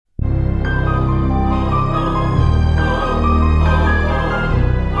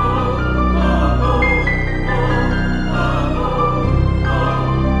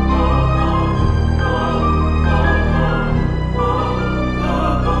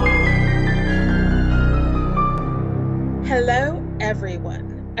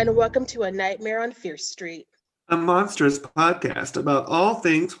and welcome to A Nightmare on Fierce Street, a monstrous podcast about all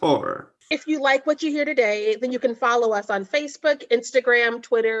things horror. If you like what you hear today, then you can follow us on Facebook, Instagram,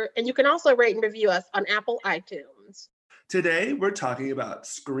 Twitter, and you can also rate and review us on Apple iTunes. Today, we're talking about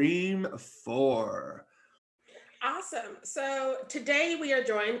Scream 4. Awesome. So today we are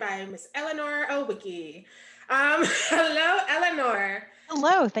joined by Miss Eleanor Owicki. Hello, Eleanor.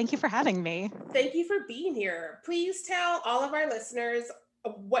 Hello. Thank you for having me. Thank you for being here. Please tell all of our listeners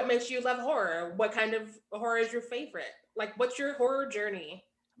what makes you love horror. What kind of horror is your favorite? Like, what's your horror journey?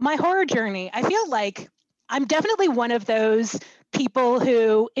 My horror journey. I feel like I'm definitely one of those people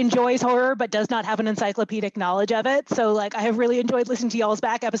who enjoys horror but does not have an encyclopedic knowledge of it. So like I have really enjoyed listening to y'all's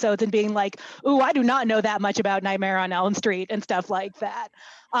back episodes and being like, ooh, I do not know that much about Nightmare on Elm Street and stuff like that.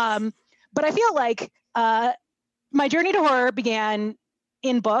 But I feel like my journey to horror began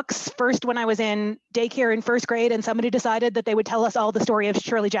in books. First, when I was in daycare in first grade and somebody decided that they would tell us all the story of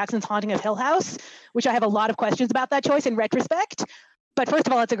Shirley Jackson's Haunting of Hill House, which I have a lot of questions about that choice in retrospect. But first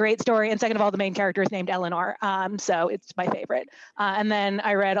of all, it's a great story. And second of all, the main character is named Eleanor. So it's my favorite. And then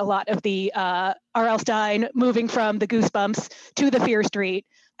I read a lot of the R.L. Stine moving from the Goosebumps to the Fear Street.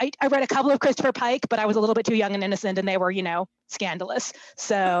 I read a couple of Christopher Pike, but I was a little bit too young and innocent and they were, scandalous.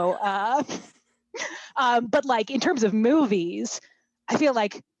 So, but like in terms of movies, I feel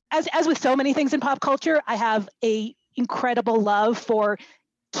like as with so many things in pop culture, I have a incredible love for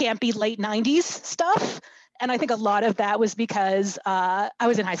campy late 90s stuff. And I think a lot of that was because I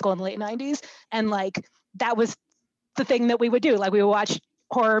was in high school in the late 90s. And like, that was the thing that we would do. Like we would watch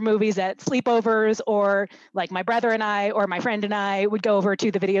horror movies at sleepovers, or like my brother and I, or my friend and I would go over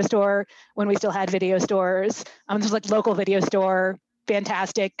to the video store when we still had video stores. There's like local video store,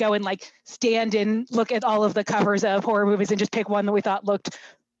 fantastic. Go and like stand and look at all of the covers of horror movies and just pick one that we thought looked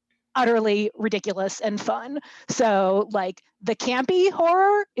utterly ridiculous and fun. So like the campy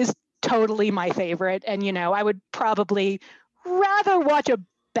horror is totally my favorite. And, I would probably rather watch a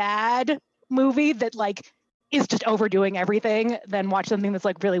bad movie that like is just overdoing everything than watch something that's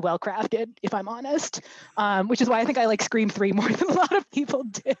like really well crafted, if I'm honest. Which is why I think I like Scream 3 more than a lot of people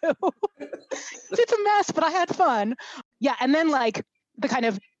do. It's a mess, but I had fun. Yeah, and then like the kind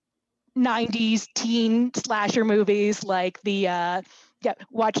of 90s teen slasher movies, like the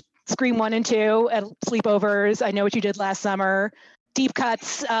watch Scream 1 and 2 at sleepovers. I Know What You Did Last Summer. Deep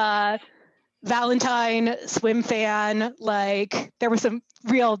Cuts, Valentine, Swim Fan. Like there were some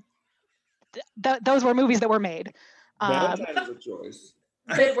real. Those were movies that were made. Valentine is a choice.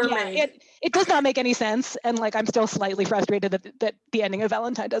 They were made. It does not make any sense, and like I'm still slightly frustrated that the ending of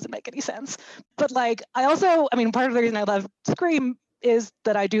Valentine doesn't make any sense. But like I mean, part of the reason I love Scream is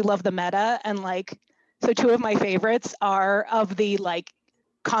that I do love the meta, and like so two of my favorites are of the like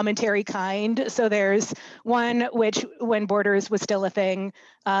commentary kind. So there's one which, when Borders was still a thing,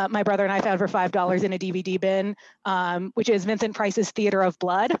 my brother and I found for $5 in a DVD bin, which is Vincent Price's Theater of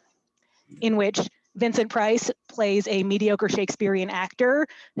Blood, in which Vincent Price plays a mediocre Shakespearean actor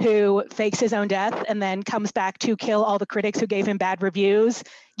who fakes his own death and then comes back to kill all the critics who gave him bad reviews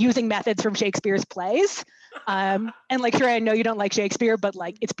using methods from Shakespeare's plays. And like, sure, I know you don't like Shakespeare, but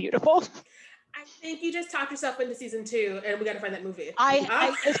like, it's beautiful. I think you just talked yourself into season 2, and we got to find that movie.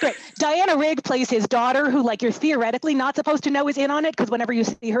 It's great. Diana Rigg plays his daughter, who like you're theoretically not supposed to know is in on it, because whenever you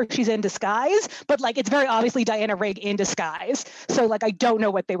see her, she's in disguise. But like it's very obviously Diana Rigg in disguise. So like I don't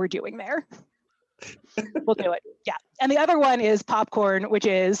know what they were doing there. We'll do it. Yeah. And the other one is Popcorn, which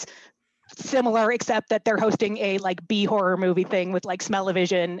is similar, except that they're hosting a like B horror movie thing with like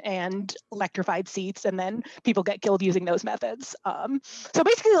smell-o-vision and electrified seats, and then people get killed using those methods. So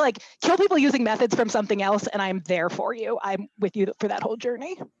basically like kill people using methods from something else, and I'm there for you. I'm with you for that whole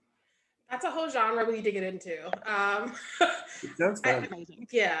journey. That's a whole genre we need to get into. It sounds fun. Amazing.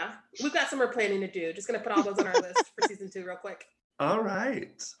 Yeah, we've got some more planning to do. Just gonna put all those on our list for season 2 real quick. All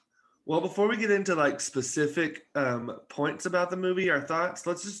right. Well, before we get into like specific points about the movie, our thoughts,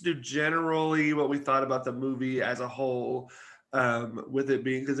 let's just do generally what we thought about the movie as a whole, with it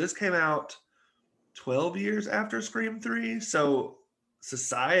being, because this came out 12 years after Scream 3, so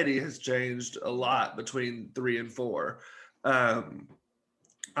society has changed a lot between 3 and 4. I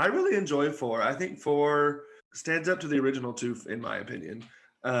really enjoy 4. I think 4 stands up to the original 2, in my opinion.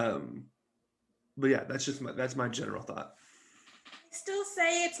 But yeah, that's my general thought. Still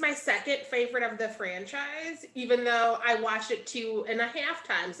say it's my second favorite of the franchise, even though I watched it 2.5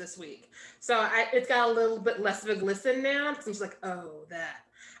 times this week. So it's got a little bit less of a glisten now, because I'm just like, oh, that.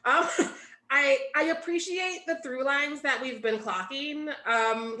 I appreciate the through lines that we've been clocking.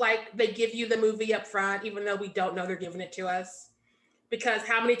 Like they give you the movie up front, even though we don't know they're giving it to us. Because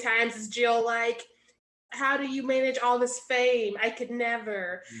how many times is Jill like, how do you manage all this fame? I could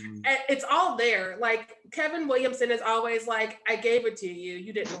never. And it's all there. Like Kevin Williamson is always like, I gave it to you.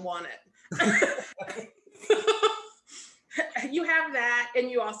 You didn't want it. You have that, and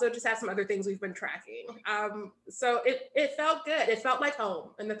you also just have some other things we've been tracking. So it felt good. It felt like home,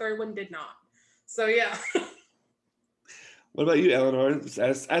 and the third one did not. So yeah. What about you, Eleanor?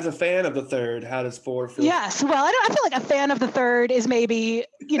 As a fan of the third, how does 4 feel? Yes, well, I feel like a fan of the third is maybe,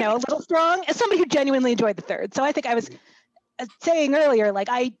 a little strong. As somebody who genuinely enjoyed the third, so I think I was saying earlier, like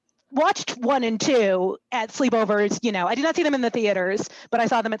I watched 1 and 2 at sleepovers. I did not see them in the theaters, but I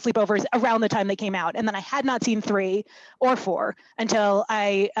saw them at sleepovers around the time they came out, and then I had not seen 3 or 4 until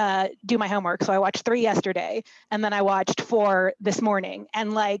I do my homework. So I watched 3 yesterday, and then I watched 4 this morning,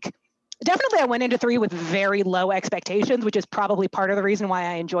 and like. Definitely, I went into 3 with very low expectations, which is probably part of the reason why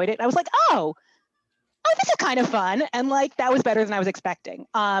I enjoyed it. I was like, oh, this is kind of fun. And like, that was better than I was expecting.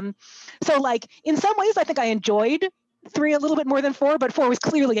 So like, in some ways, I think I enjoyed 3 a little bit more than 4, but 4 was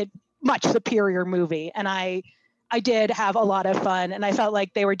clearly a much superior movie. And I did have a lot of fun. And I felt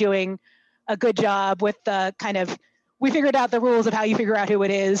like they were doing a good job with the kind of, we figured out the rules of how you figure out who it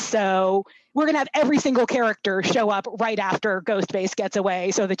is. So we're going to have every single character show up right after Ghostface gets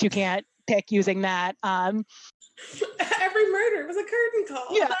away so that you can't pick using that. Every murder was a curtain call.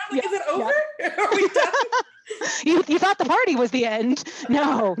 Yeah, is it over? Yeah. Are we done? You thought the party was the end.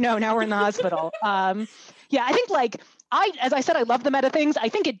 No, now we're in the hospital. I think like, as I said, I love the meta things. I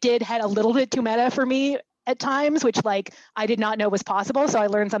think it did head a little bit too meta for me at times, which like I did not know was possible. So I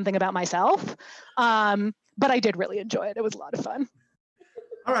learned something about myself. But I did really enjoy it. It was a lot of fun.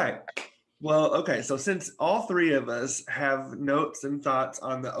 All right. Well, okay. So since all 3 of us have notes and thoughts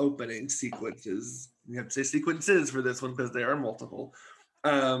on the opening sequences, you have to say sequences for this one because there are multiple.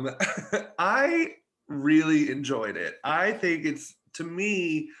 I really enjoyed it. I think it's, to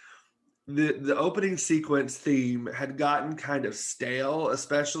me, the opening sequence theme had gotten kind of stale,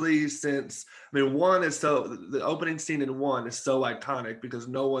 especially since, the opening scene in 1 is so iconic because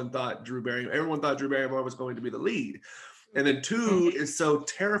everyone thought Drew Barrymore was going to be the lead. And then 2 is so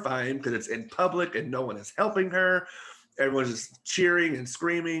terrifying because it's in public and no one is helping her. Everyone's just cheering and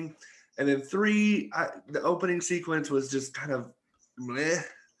screaming. And then 3, the opening sequence was just kind of bleh.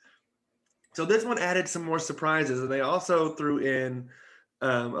 So this one added some more surprises, and they also threw in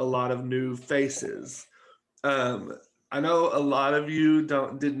a lot of new faces. I know a lot of you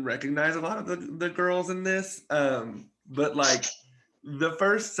didn't recognize a lot of the girls in this, but like the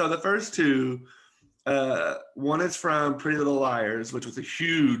first 2, one is from Pretty Little Liars, which was a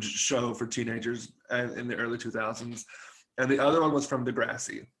huge show for teenagers in the early 2000s, and the other one was from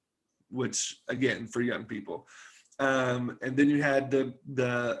Degrassi, which again for young people. And then you had the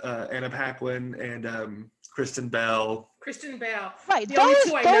Anna Paquin and Kristen Bell. Right.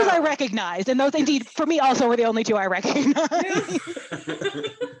 Those I recognized. And those indeed, for me, also were the only 2 I recognized.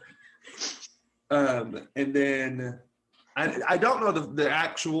 And then I don't know the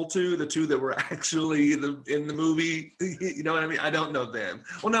actual 2, the 2 that were actually in the movie. You know what I mean? I don't know them.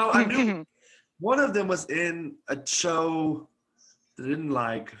 Well, no, I knew one of them was in a show that I didn't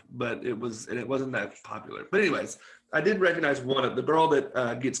like, but it wasn't that popular. But anyways, I did recognize one of the girl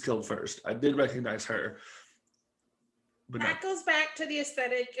that gets killed first. I did recognize her. But that goes back to the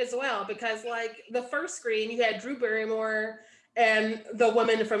aesthetic as well, because like the first screen, you had Drew Barrymore and the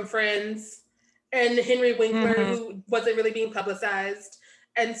woman from Friends and Henry Winkler, who wasn't really being publicized.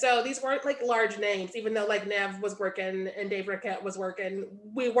 And so these weren't like large names, even though like Nev was working and Dave Arquette was working.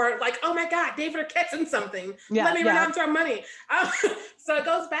 We weren't like, oh my God, David Arquette's in something. Let me renounce our money. So it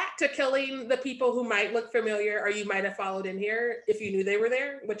goes back to killing the people who might look familiar or you might have followed in here if you knew they were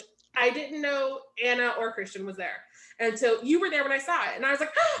there, which I didn't know Anna or Christian was there until you were there when I saw it. And I was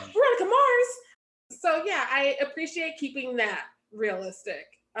like, oh, Veronica Mars. So yeah, I appreciate keeping that realistic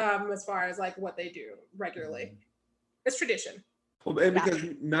as far as like what they do regularly. It's tradition. Well, and because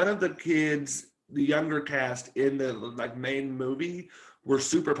none of the kids, the younger cast in the like main movie were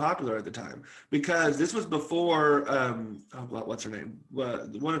super popular at the time, because this was before what's her name?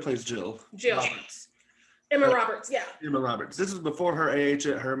 The one who plays Jill Roberts. Emma Roberts, yeah. Emma Roberts. This was before her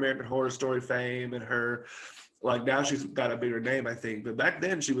her American Horror Story fame and her, like, now she's got a bigger name, I think. But back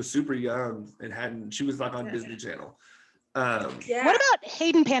then she was super young and she was like on Disney Channel. What about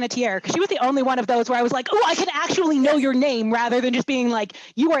Hayden Panettiere? Because she was the only one of those where I was like, oh, I can actually know your name rather than just being like,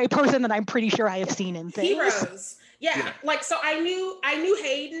 you are a person that I'm pretty sure I have seen in things. Heroes. Yeah, like so I knew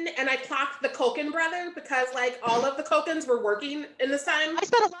Hayden, and I clocked the Culkin brother because like all of the Culkins were working in this time. I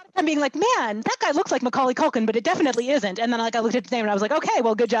spent a lot of time being like, man, that guy looks like Macaulay Culkin, but it definitely isn't. And then like I looked at his name and I was like, okay,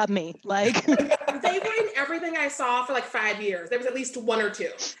 well, good job, me. Like They were in everything I saw for like 5 years. There was at least one or two,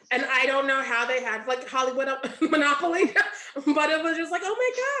 and I don't know how they had like Hollywood monopoly, but it was just like, oh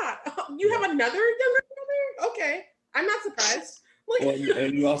my god, you have another younger brother? Okay, I'm not surprised. Well,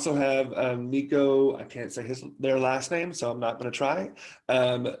 and you also have Nico. I can't say their last name, so I'm not going to try.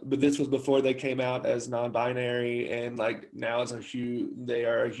 But this was before they came out as non-binary, and like now as they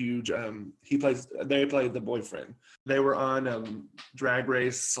are a huge. They played the boyfriend. They were on Drag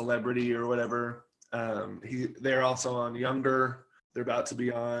Race Celebrity or whatever. They're also on Younger. They're about to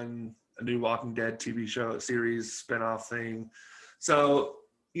be on a new Walking Dead TV show series spinoff thing. So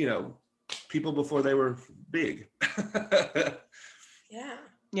people before they were big. Yeah.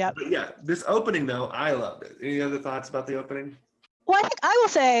 Yeah. But yeah, this opening though, I loved it. Any other thoughts about the opening? Well, I think I will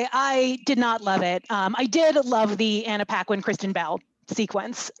say I did not love it. I did love the Anna Paquin, Kristen Bell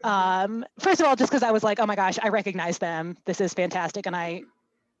sequence. First of all, just because I was like, oh my gosh, I recognize them. This is fantastic. And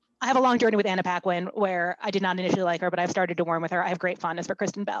I have a long journey with Anna Paquin where I did not initially like her, but I've started to warm with her. I have great fondness for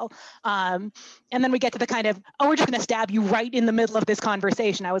Kristen Bell. And then we get to the kind of, oh, we're just going to stab you right in the middle of this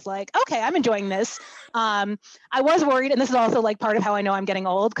conversation. I was like, okay, I'm enjoying this. I was worried, and this is also like part of how I know I'm getting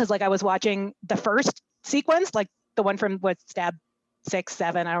old, because like I was watching the first sequence, like the one from stab 6,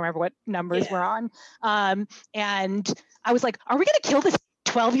 7, I don't remember what numbers we're on. And I was like, are we going to kill this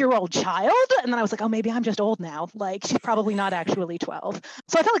 12-year-old child? And then I was like, oh, maybe I'm just old now. Like, she's probably not actually 12.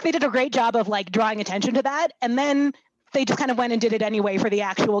 So I felt like they did a great job of like drawing attention to that. And then they just kind of went and did it anyway for the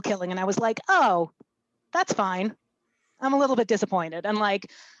actual killing. And I was like, oh, that's fine. I'm a little bit disappointed. And like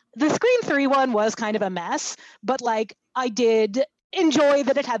the Scream 3 one was kind of a mess, but like I did enjoy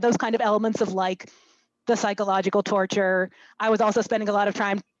that it had those kind of elements of like the psychological torture. I was also spending a lot of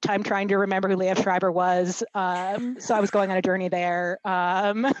time trying to remember who Liev Schreiber was. So I was going on a journey there.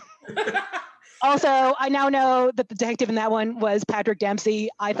 Also, I now know that the detective in that one was Patrick Dempsey.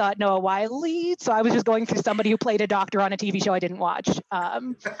 I thought Noah Wyle, so I was just going through somebody who played a doctor on a TV show I didn't watch.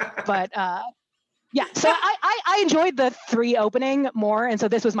 Yeah, so I enjoyed the 3 opening more, and so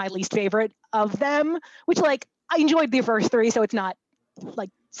this was my least favorite of them, which like I enjoyed the first 3, so it's not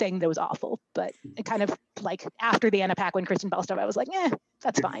like saying that was awful, but it kind of like after the Anna Paquin, Kristen Bell stuff, I was like,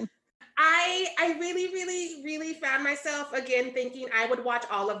 that's fine. I really, really, really found myself again thinking I would watch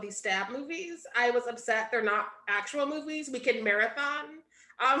all of these stab movies. I was upset they're not actual movies. We can marathon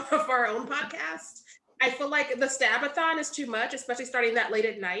for our own podcast. I feel like the Stabathon is too much, especially starting that late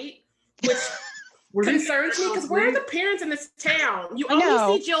at night, which concerns me because where are the parents in this town? You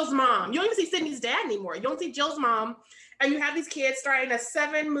only see Jill's mom. You don't even see Sydney's dad anymore. You don't see Jill's mom, and you have these kids starting a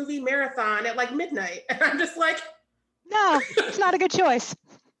 7-movie marathon at like midnight. And I'm just like, no, it's not a good choice.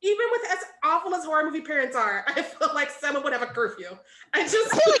 Even with as awful as horror movie parents are, I feel like someone would have a curfew. I feel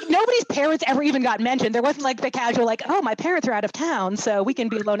like nobody's parents ever even got mentioned. There wasn't like the casual like, oh, my parents are out of town, so we can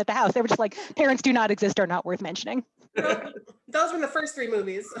be alone at the house. They were just like, parents do not exist, are not worth mentioning. Those were the first 3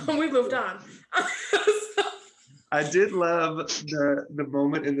 movies. We moved on. I did love the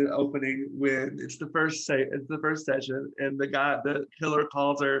moment in the opening when it's the first session, and the killer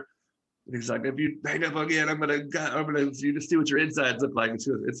calls her. And he's like, if you hang up again, I'm gonna you to see what your insides look like.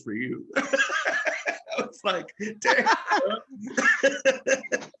 It's for you. I was like, damn.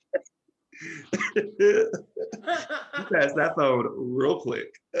 Pass that phone real quick.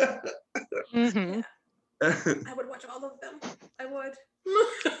 Mm-hmm. I would watch all of them. I would.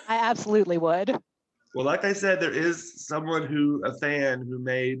 I absolutely would. Well, like I said, there is a fan who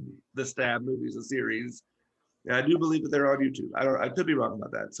made the Stab movies a series. And I do believe that they're on YouTube. I could be wrong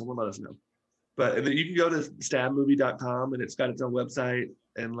about that. Someone let us know. But and then you can go to stabmovie.com, and it's got its own website.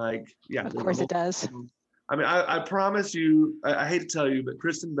 And like, yeah. Of course it does. I mean, I promise you, I hate to tell you, but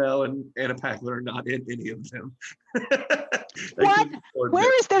Kristen Bell and Anna Paquin are not in any of them. What?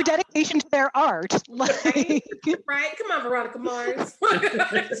 Where is their dedication to their art? Like... Right? Come on, Veronica Mars.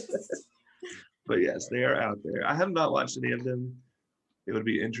 But yes, they are out there. I have not watched any of them. It would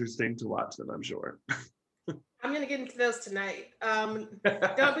be interesting to watch them, I'm sure. I'm going to get into those tonight.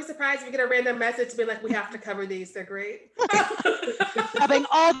 Don't be surprised if you get a random message being like, we have to cover these. They're great. Having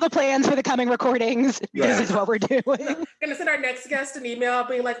all the plans for the coming recordings. Yeah. This is what we're doing. Going to send our next guest an email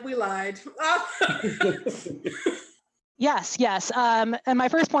being like, we lied. Yes. And my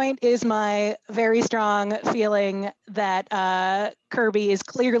first point is my very strong feeling that Kirby is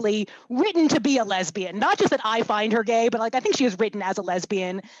clearly written to be a lesbian. Not just that I find her gay, but like I think she was written as a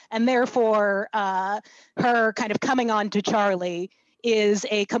lesbian, and therefore her kind of coming on to Charlie is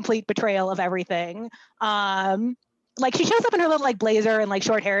a complete betrayal of everything. like she shows up in her little like blazer and like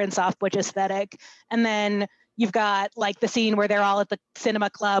short hair and soft butch aesthetic, and then you've got like the scene where they're all at the cinema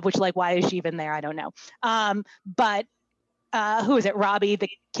club, which like why is she even there? I don't know. But who is it? Robbie, the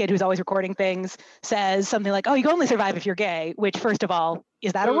kid who's always recording things, says something like, "Oh, you can only survive if you're gay." Which, first of all,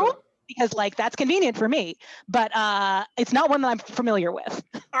 is that a rule? Because like that's convenient for me, but it's not one that I'm familiar with.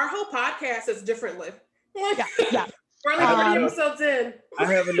 Our whole podcast is differently. Yeah. We're like 30 episodes in. I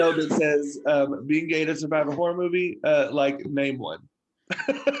have a note that says, being gay to survive a horror movie, like name one.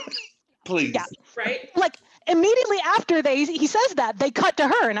 Please. Yeah. Right? Like immediately after he says that, they cut to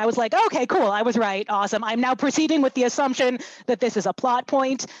her and I was like, okay, cool. I was right. Awesome. I'm now proceeding with the assumption that this is a plot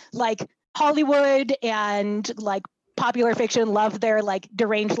point. Like Hollywood and like popular fiction love their like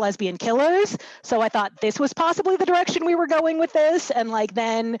deranged lesbian killers. So I thought this was possibly the direction we were going with this. And like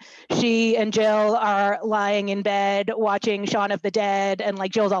then she and Jill are lying in bed watching Shaun of the Dead and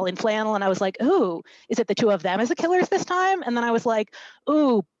like Jill's all in flannel. And I was like, ooh, is it the two of them as the killers this time? And then I was like,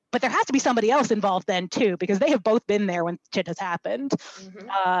 ooh, but there has to be somebody else involved then too, because they have both been there when shit has happened.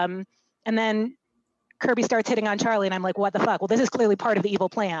 Mm-hmm. And then Kirby starts hitting on Charlie and I'm like, what the fuck? Well, this is clearly part of the evil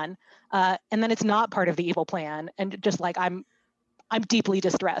plan. And then it's not part of the evil plan. And just like, I'm deeply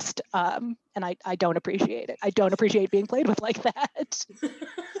distressed. And I don't appreciate it. I don't appreciate being played with like that.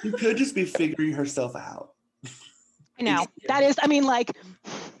 You could just be figuring herself out. I know. That is, I mean, like,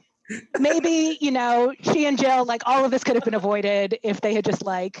 maybe, you know, she and Jill, like all of this could have been avoided if they had just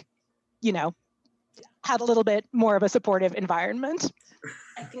like, you know, had a little bit more of a supportive environment.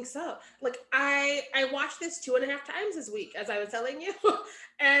 I think so. Like I watched this 2.5 times this week, as I was telling you,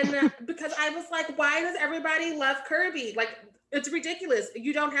 and because I was like, why does everybody love Kirby? Like it's ridiculous.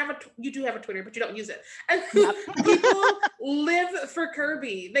 You do have a Twitter, but you don't use it. And people live for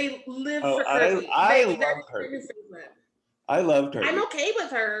Kirby. They live for Kirby. I love Kirby. I love Kirby. I'm okay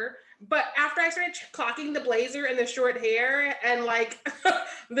with her. But after I started clocking the blazer and the short hair and like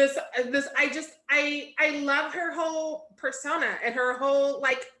this, I love her whole persona and her whole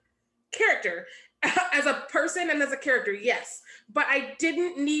like character as a person and as a character. Yes. But I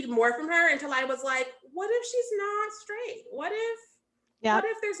didn't need more from her until I was like, what if she's not straight? What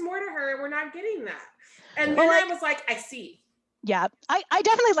if there's more to her and we're not getting that? And then I was like, I see. Yeah, I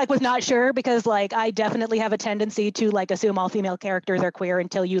definitely like was not sure because like I definitely have a tendency to like assume all female characters are queer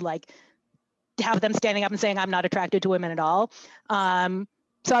until you like have them standing up and saying I'm not attracted to women at all. So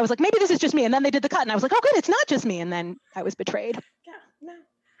I was like, maybe this is just me. And then they did the cut and I was like, oh good, it's not just me. And then I was betrayed. Yeah, no,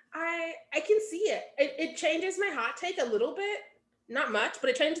 I can see it. It changes my hot take a little bit. Not much, but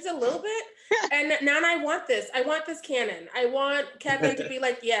it changes a little bit. And now I want this. I want this canon. I want Kevin to be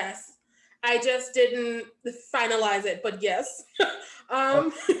like, yes. I just didn't finalize it, but yes.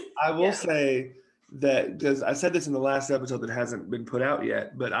 I will say that, because I said this in the last episode that hasn't been put out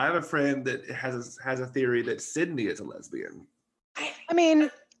yet, but I have a friend that has a theory that Sydney is a lesbian. I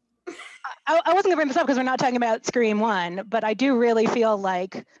mean, I wasn't going to bring this up because we're not talking about Scream 1, but I do really feel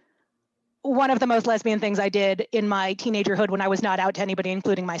like one of the most lesbian things I did in my teenagerhood when I was not out to anybody,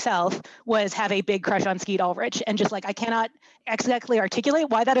 including myself, was have a big crush on Skeet Ulrich. And just like, I cannot exactly articulate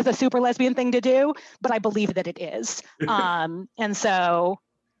why that is a super lesbian thing to do, but I believe that it is. And so,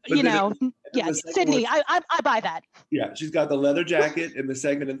 Sydney, I buy that. Yeah, she's got the leather jacket in the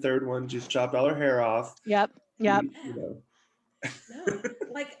second and third one. She's chopped all her hair off. Yep. No,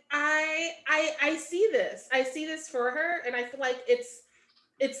 like I see this. I see this for her, and I feel like it's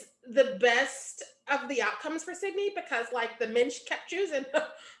the best of the outcomes for Sydney because like the men she kept choosing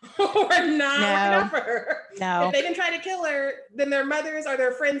were not working out for her. No. If they didn't try to kill her, then their mothers or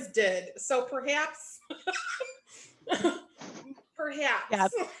their friends did. So perhaps Yeah.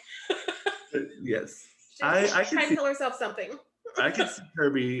 Yes. She's I trying to tell herself something. I could see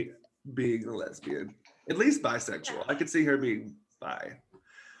Kirby being a lesbian, at least bisexual. Yeah. I could see her being bi.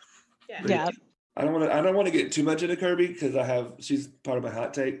 Yeah. I don't want to get too much into Kirby because she's part of my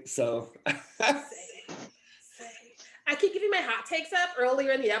hot take. So I keep giving my hot takes up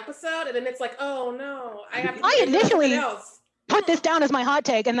earlier in the episode, and then it's like, oh no, I initially put this down as my hot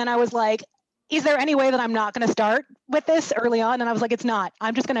take, and then I was like, is there any way that I'm not going to start with this early on? And I was like, it's not.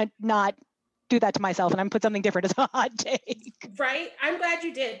 I'm just going to not do that to myself, and I'm put something different as a hot take. Right? I'm glad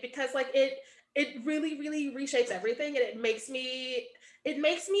you did because like it really, really reshapes everything, and it makes me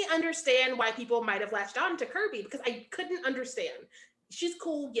understand why people might have latched on to Kirby because I couldn't understand. She's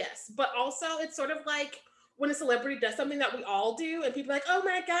cool, yes, but also it's sort of like when a celebrity does something that we all do, and people are like, "Oh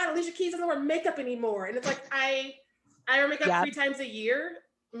my God, Alicia Keys doesn't wear makeup anymore," and it's like I wear makeup 3 times a year,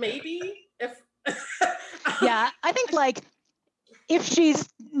 maybe. If yeah, I think like if she's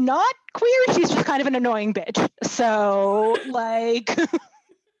not queer, she's just kind of an annoying bitch. So like.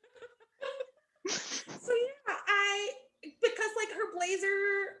 So yeah. Because like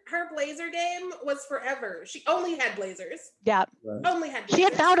her blazer game was forever. She only had blazers. Yeah. Right. Only had blazers. She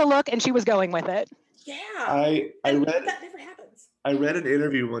had found a look and she was going with it. Yeah. I read that never happens. I read an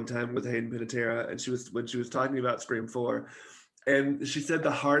interview one time with Hayden Panettiere, and when she was talking about Scream 4, and she said the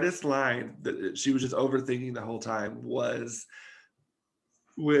hardest line that she was just overthinking the whole time was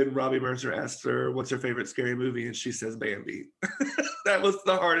when Robbie Mercer asked her, "What's her favorite scary movie?" and she says Bambi. That was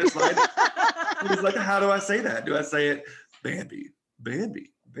the hardest line. It was like, how do I say that? Do I say it Bambi,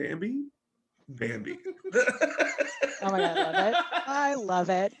 Bambi, Bambi, Bambi? Oh my God, I love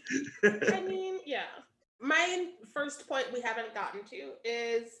it. I mean, yeah. My first point we haven't gotten to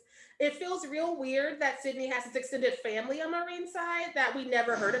is it feels real weird that Sydney has this extended family on Maureen's side that we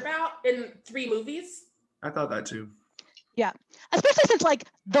never heard about in 3 movies. I thought that too. Yeah, especially since like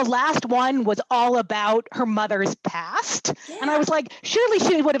the last one was all about her mother's past. Yeah. And I was like, surely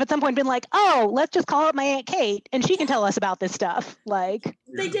she would have at some point been like, oh, let's just call up my Aunt Kate and she can tell us about this stuff. Like,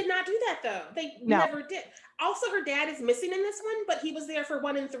 They did not do that though. They No. never did. Also, her dad is missing in this one, but he was there for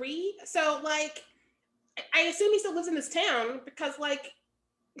 1 and 3. So like, I assume he still lives in this town because like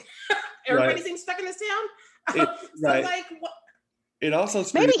everybody Right. seems stuck in this town. So Right. like, what? It also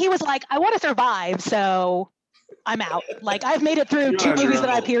maybe he was like, I want to survive, so I'm out. Like, I've made it through You're 2 on your movies that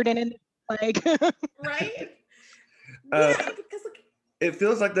I own. appeared in and like, Right? Uh, Yeah, because like, It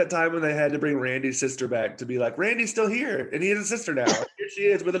feels like that time when they had to bring Randy's sister back to be like, Randy's still here, and he has a sister now. Here she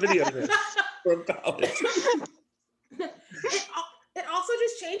is with a video of him from college. it also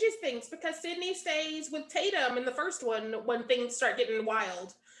just changes things because Sydney stays with Tatum in the first one when things start getting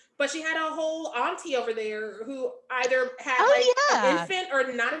wild. But she had a whole auntie over there who either had an infant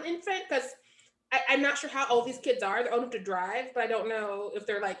or not an infant because I'm not sure how old these kids are. They're old enough to drive, but I don't know if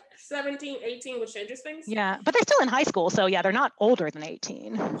they're like 17, 18, which changes things. yeah, but they're still in high school. So yeah, they're not older than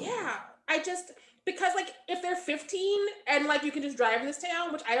 18. Yeah, because like if they're 15 and like you can just drive in this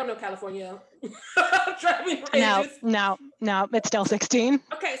town, which I don't know California driving ranges. No, it's still 16.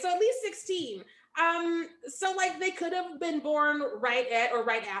 Okay, so at least 16. So like they could have been born right at or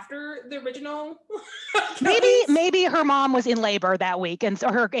right after the original. Maybe her mom was in labor that week, and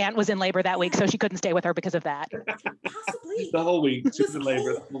so her aunt was in labor that week, so she couldn't stay with her because of that. Possibly. The whole week. She was This in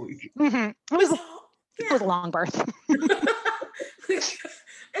labor the whole- whole week. It was a long birth. Isn't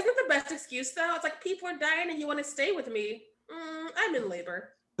it the best excuse though? It's like people are dying and you want to stay with me. I'm in labor.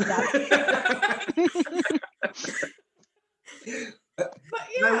 But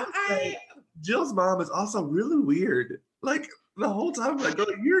yeah, Jill's mom is also really weird. Like the whole time, like, oh,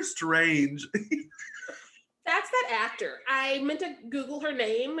 you're strange. that's that actor. I meant to Google her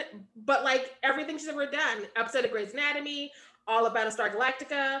name, but like everything she's ever done, episode of Grey's Anatomy, All About a Star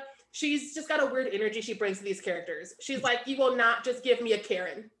Galactica, she's just got a weird energy she brings to these characters. She's like, you will not just give me a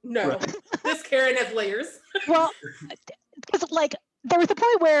Karen. No, Right. This Karen has layers. Well, because like there was a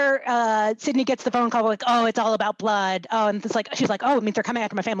point where Sydney gets the phone call like, oh, it's all about blood. Oh, and it's like she's like, oh, it means they're coming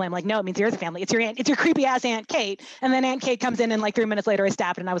after my family. I'm like, no, it means yours family. It's your aunt. It's your creepy ass Aunt Kate. And then Aunt Kate comes in and like 3 minutes later is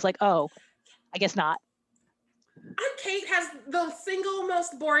stabbed, and I was like, oh, I guess not. Aunt Kate has the single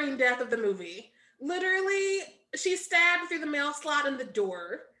most boring death of the movie. Literally, she's stabbed through the mail slot in the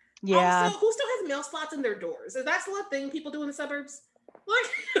door. Yeah. Also, who still has mail slots in their doors? Is that still a thing people do in the suburbs?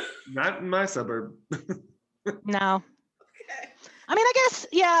 Like, Not in my suburb. No. okay. I mean, I guess,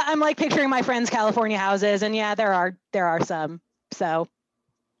 yeah, I'm like picturing my friends' California houses, and yeah, there are some. So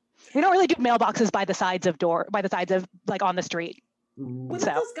we don't really do mailboxes by the sides of like on the street. Where So-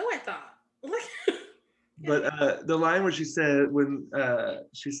 did those go? I thought. Like, But the line where she said, when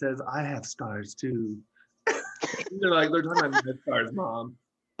she says, I have scars too. they're talking about med scars, mom.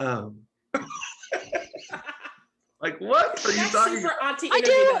 Like, what are you that's talking super auntie I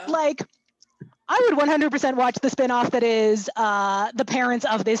energy, do though. like. I would 100% watch the spinoff that is the parents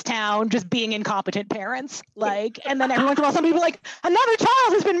of this town just being incompetent parents. Like, and then every once in a while somebody will be like, another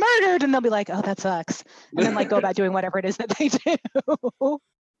child has been murdered, and they'll be like, oh, that sucks, and then like go about doing whatever it is that they do.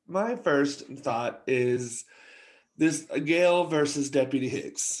 My first thought is this Gail versus Deputy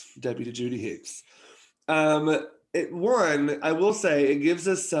Judy Hicks. I will say it gives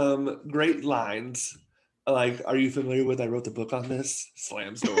us some great lines. Like, are you familiar with I wrote the book on this?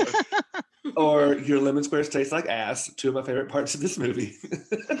 Slams door. Or your lemon squares taste like ass. 2 of my favorite parts of this movie.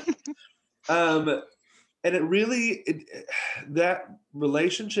 And it really, that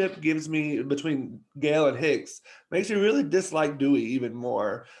relationship gives me between Gail and Hicks makes me really dislike Dewey even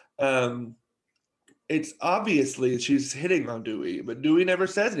more. It's obviously she's hitting on Dewey, but Dewey never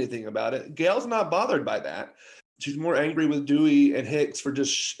says anything about it. Gail's not bothered by that. She's more angry with Dewey and Hicks for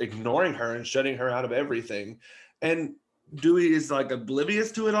just ignoring her and shutting her out of everything. And Dewey is like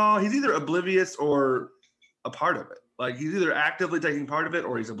oblivious to it all. He's either oblivious or a part of it. Like he's either actively taking part of it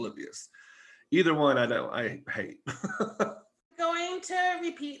or he's oblivious. Either one, I hate. Going to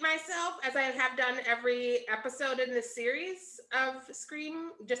repeat myself as I have done every episode in this series of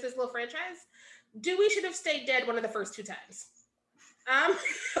Scream, just this little franchise. Dewey should have stayed dead one of the first 2 times.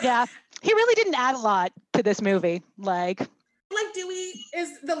 Yeah, he really didn't add a lot to this movie. Like Dewey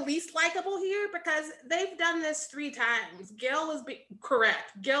is the least likable here because they've done this 3 times. Gail is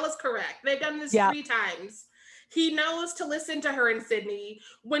correct. Gail is correct. They've done this 3 times. He knows to listen to her and Sydney.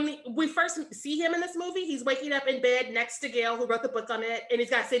 When we first see him in this movie, he's waking up in bed next to Gail, who wrote the book on it, and he's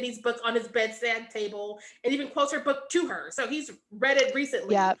got Sydney's book on his bedside table, and even quotes her book to her. So he's read it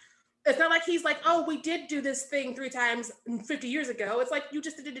recently. Yeah. It's not like he's like, oh, we did do this thing 3 times 50 years ago. It's like, you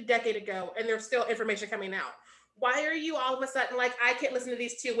just did it a decade ago, and there's still information coming out. Why are you all of a sudden like, I can't listen to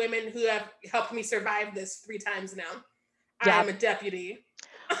these 2 women who have helped me survive this 3 times now? Yeah. I'm a deputy.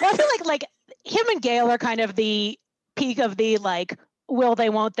 Well, I feel like him and Gail are kind of the peak of the like, will they,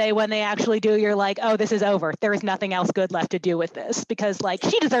 won't they? When they actually do, you're like, oh, this is over. There is nothing else good left to do with this because like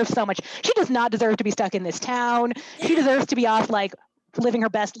she deserves so much. She does not deserve to be stuck in this town. She deserves to be off like living her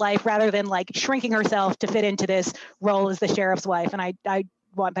best life rather than like shrinking herself to fit into this role as the sheriff's wife. And I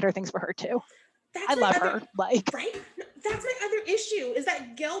want better things for her too. I love her. Like, right? That's my other issue is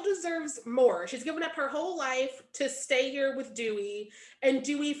that Gail deserves more. She's given up her whole life to stay here with Dewey, and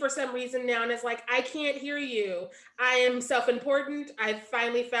Dewey for some reason now is like, I can't hear you. I am self-important. I've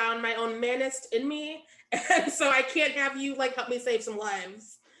finally found my own manist in me, and so I can't have you like help me save some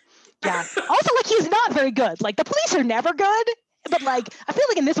lives. Yeah. Also, like he's not very good. Like the police are never good. But like, I feel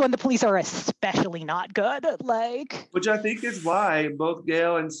like in this one, the police are especially not good. Like, which I think is why both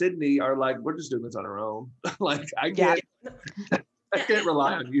Gail and Sydney are like, we're just doing this on our own. Like, I can't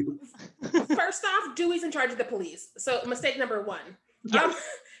rely on you. First off, Dewey's in charge of the police. So mistake number 1. Yeah.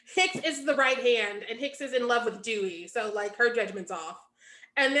 Hicks is the right hand, and Hicks is in love with Dewey. So like, her judgment's off.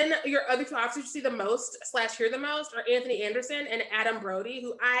 And then your other 2 officers you see the most / hear the most are Anthony Anderson and Adam Brody,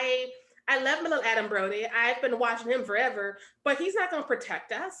 who I love my little Adam Brody. I've been watching him forever, but he's not going to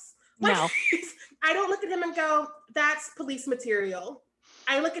protect us. Like, no. I don't look at him and go, that's police material.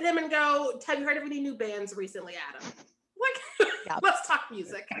 I look at him and go, have you heard of any new bands recently, Adam? Like, let's talk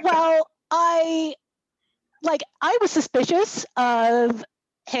music. Well, I was suspicious of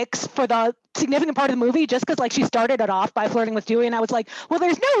Hicks for the significant part of the movie just because like she started it off by flirting with Dewey and I was like, well,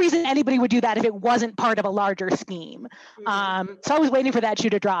 there's no reason anybody would do that if it wasn't part of a larger scheme. Mm-hmm. So I was waiting for that shoe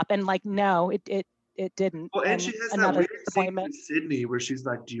to drop and like no, it didn't. Well, and she has that weird scene with Sydney where she's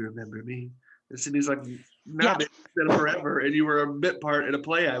like, do you remember me? And Sydney's like, no, it's been forever and you were a bit part in a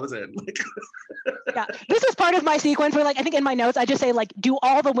play I was in. Yeah, this is part of my sequence where like I think in my notes I just say like, do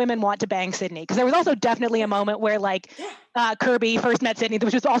all the women want to bang Sydney? Because there was also definitely a moment where like Kirby first met Sydney,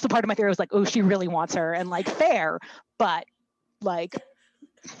 which was also part of my theory. I was like, oh, she really wants her, and like fair, but like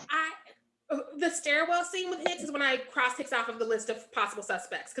the stairwell scene with Hicks is when I crossed Hicks off of the list of possible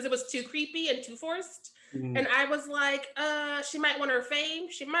suspects because it was too creepy and too forced. Mm. And I was like, she might want her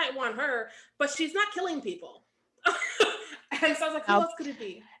fame, she might want her, but she's not killing people. And so I was like, who else could it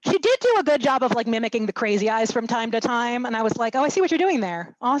be? She did do a good job of like mimicking the crazy eyes from time to time. And I was like, oh, I see what you're doing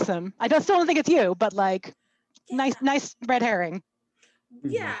there. Awesome. I still don't think it's you, but like nice red herring.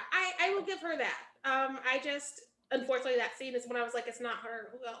 Yeah, I will give her that. I just, unfortunately, that scene is when I was like, it's not her.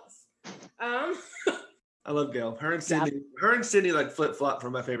 Who else? I love Gail. Her and Sydney like flip flop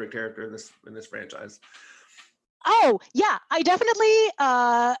for my favorite character in this franchise. Oh yeah, I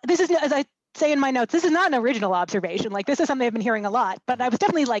definitely. This is, as I say in my notes, this is not an original observation. Like this is something I've been hearing a lot. But I was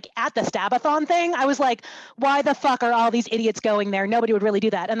definitely like at the Stabathon thing. I was like, why the fuck are all these idiots going there? Nobody would really do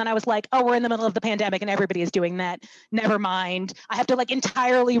that. And then I was like, oh, we're in the middle of the pandemic and everybody is doing that. Never mind. I have to like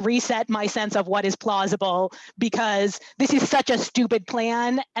entirely reset my sense of what is plausible because this is such a stupid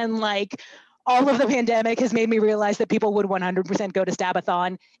plan and like. All of the pandemic has made me realize that people would 100% go to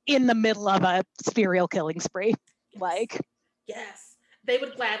Stabathon in the middle of a serial killing spree. Yes. Like, yes, they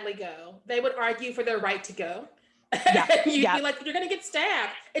would gladly go. They would argue for their right to go. Yeah, You'd be like, you're going to get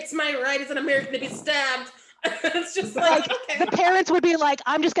stabbed. It's my right as an American to be stabbed. It's just like, okay. The parents would be like,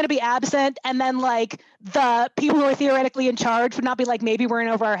 I'm just going to be absent. And then like the people who are theoretically in charge would not be like, maybe we're in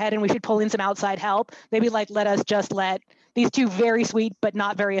over our head and we should pull in some outside help. They'd be like, let us just let these 2 very sweet but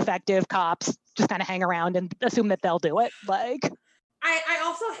not very effective cops just kind of hang around and assume that they'll do it. Like, I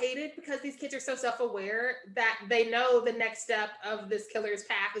also hate it because these kids are so self-aware that they know the next step of this killer's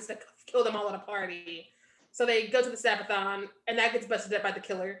path is to kill them all at a party. So they go to the Stabathon and that gets busted up by the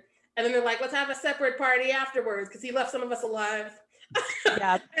killer. And then they're like, let's have a separate party afterwards because he left some of us alive.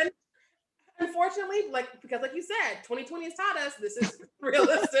 Yeah. And unfortunately, because like you said, 2020 has taught us this is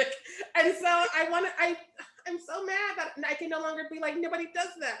realistic. And so I'm so mad that I can no longer be like, nobody does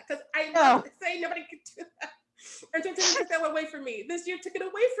that. Because I No. love to say nobody can do that. And so took that away from me. This year took it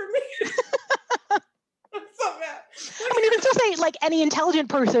away from me. I'm so mad. I mean, you can still say like any intelligent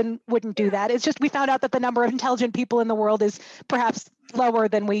person wouldn't do that. It's just we found out that the number of intelligent people in the world is perhaps lower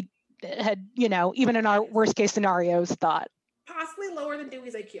than we had, even in our worst case scenarios thought. Possibly lower than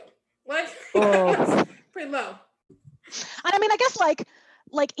Dewey's IQ. Like, Oh. pretty low. And I mean, I guess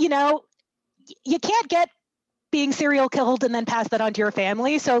you can't get being serial killed and then pass that on to your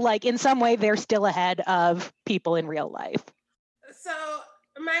family. So like in some way, they're still ahead of people in real life. So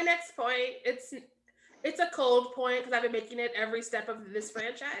my next point, it's a cold point because I've been making it every step of this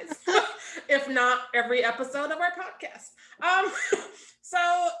franchise, if not every episode of our podcast.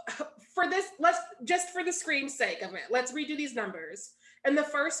 So for this, for the Scream's sake of it, let's redo these numbers. In the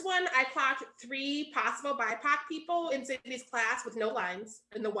first one, I clocked 3 possible BIPOC people in Sydney's class with no lines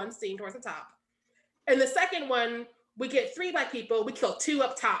in the one scene towards the top. In the second one, we get 3 Black people, we kill 2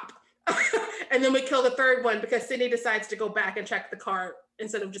 up top. And then we kill the third one because Sydney decides to go back and check the car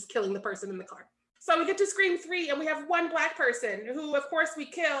instead of just killing the person in the car. So we get to Scream 3 and we have 1 Black person who, of course, we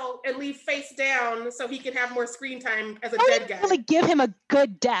kill and leave face down so he can have more screen time as a dead guy. Really give him a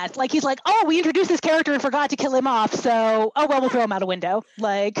good death. Like he's like, oh, we introduced this character and forgot to kill him off. So, oh, well, we'll throw him out a window.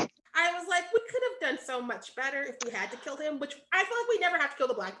 Like, I was like, we could have done so much better if we had to kill him, which I feel like we never have to kill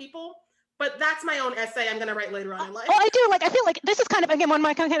the Black people. But that's my own essay I'm going to write later on in life. Oh, I do. Like, I feel like this is kind of, again, one of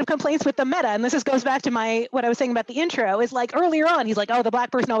my kind of complaints with the meta. And this goes back to what I was saying about the intro is like earlier on, he's like, oh, the Black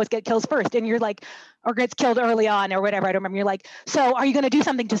person always kills first. And you're like, or gets killed early on or whatever. I don't remember. You're like, so are you going to do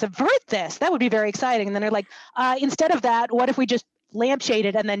something to subvert this? That would be very exciting. And then they're like, instead of that, what if we just lampshade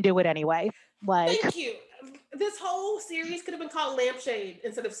it and then do it anyway? Like, thank you. This whole series could have been called Lampshade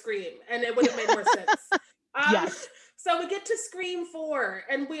instead of Scream. And it would have made more sense. Yes. So we get to Scream 4,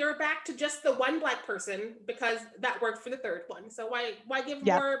 and we are back to just the 1 Black person because that worked for the third one. So why give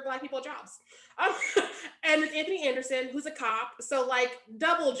more Black people jobs? And it's Anthony Anderson, who's a cop. So like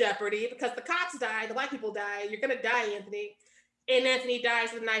double jeopardy because the cops die, the Black people die. You're gonna die, Anthony. And Anthony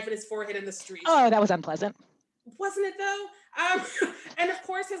dies with a knife in his forehead in the street. Oh, that was unpleasant. Wasn't it though? And of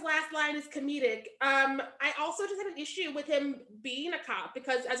course, his last line is comedic. I also just had an issue with him being a cop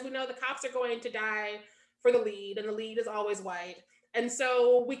because, as we know, the cops are going to die for the lead, and the lead is always white. And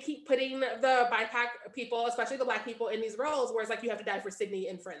so we keep putting the BIPOC people, especially the Black people, in these roles where it's like you have to die for Sydney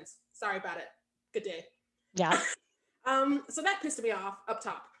and Friends. Sorry about it. Good day. Yeah. So that pissed me off up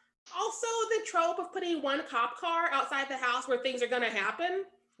top. Also, the trope of putting 1 cop car outside the house where things are going to happen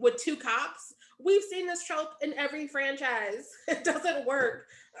with 2 cops. We've seen this trope in every franchise. It doesn't work.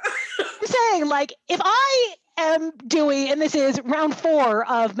 I'm saying, like, if I am Dewey, and this is round 4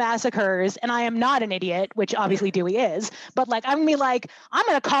 of massacres, and I am not an idiot, which obviously Dewey is, but like, I'm gonna be like, I'm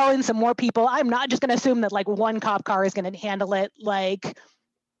gonna call in some more people. I'm not just gonna assume that like 1 cop car is gonna handle it. Like,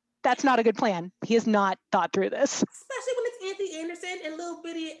 that's not a good plan. He has not thought through this. Especially when it's Anthony Anderson and little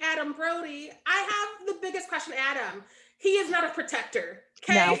bitty Adam Brody. I have the biggest question, Adam. He is not a protector.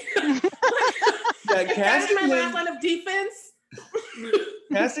 Okay. No. That's my last line of defense.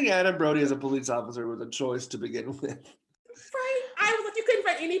 Casting Adam Brody as a police officer was a choice to begin with. Right. I was like, you couldn't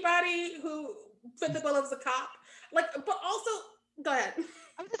find anybody who fit the bill as a cop. Like, but also, go ahead.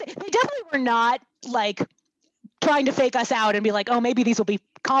 I was gonna say, they definitely were not like trying to fake us out and be like, oh, maybe these will be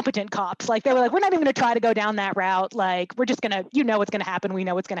competent cops. Like, they were like, we're not even gonna try to go down that route. Like, we're just gonna, what's gonna happen. We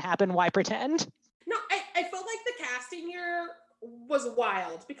know what's gonna happen. Why pretend? No, I felt like the casting here was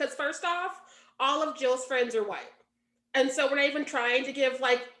wild because first off, all of Jill's friends are white. And so we're not even trying to give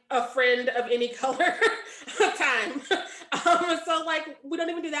like a friend of any color time. So like, we don't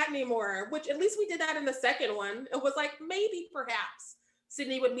even do that anymore, which at least we did that in the second one. It was like, maybe perhaps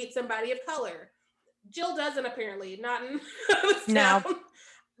Sydney would meet somebody of color. Jill doesn't apparently, not in this town.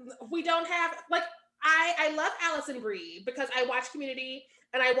 We don't have, like, I love Alison Brie because I watch Community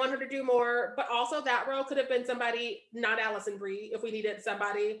and I want her to do more, but also that role could have been somebody, not Alison Brie, if we needed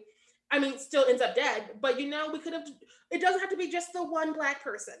somebody. I mean, still ends up dead, but we could have, it doesn't have to be just the 1 Black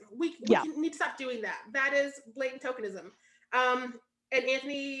person. We need to stop doing that. That is blatant tokenism. And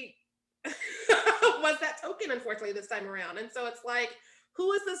Anthony was that token, unfortunately, this time around. And so it's like,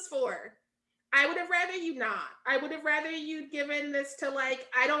 who is this for? I would have rather you not. I would have rather you'd given this to like,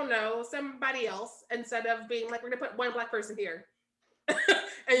 I don't know, somebody else instead of being like, we're gonna put 1 Black person here.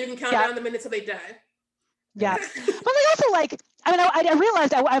 And you can count down the minutes till they die. Yeah. But they also like, I mean, I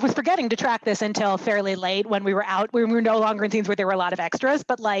realized I was forgetting to track this until fairly late when we were out, when we were no longer in scenes where there were a lot of extras,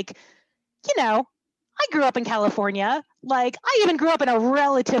 but like, I grew up in California. Like, I even grew up in a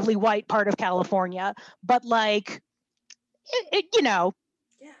relatively white part of California, but like,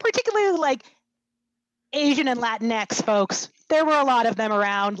 particularly like, Asian and Latinx folks. There were a lot of them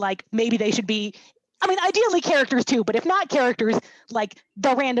around. Like maybe they should be, I mean, ideally characters too, but if not characters, like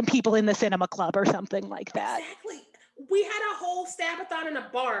the random people in the cinema club or something like that. Exactly. We had a whole Stabathon in a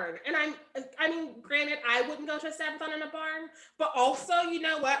barn. And I mean, granted, I wouldn't go to a Stabathon in a barn, but also, you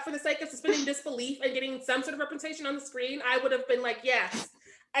know what, for the sake of suspending disbelief and getting some sort of representation on the screen, I would have been like, yes,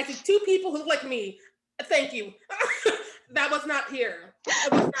 I see two people who look like me. Thank you. That was not here.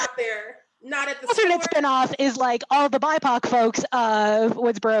 It was not there. Not at the Alternate spinoff is like all the BIPOC folks of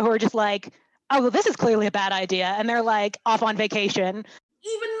Woodsboro who are just like, oh, well, this is clearly a bad idea. And they're like off on vacation.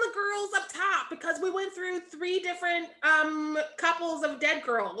 Even the girls up top, because we went through 3 different couples of dead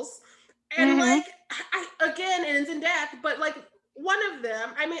girls. And like, again, it ends in death, but like one of them,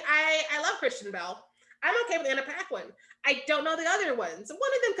 I mean, I love Christian Bell. I'm okay with Anna Paquin. I don't know the other ones.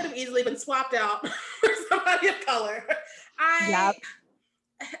 One of them could have easily been swapped out for somebody of color. I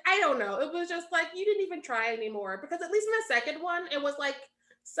don't know. It was just like, you didn't even try anymore, because at least in the second one, it was like,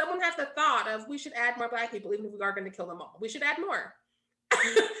 someone has the thought of, we should add more Black people, even if we are going to kill them all. We should add more.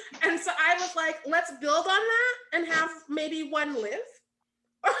 And so I was like, let's build on that and have maybe one live.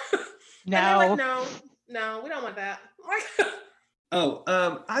 No. And they're like, no, we don't want that.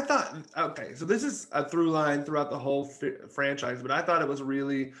 I thought, okay, so this is a through line throughout the whole franchise, but I thought it was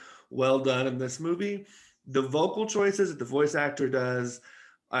really well done in this movie. The vocal choices that the voice actor does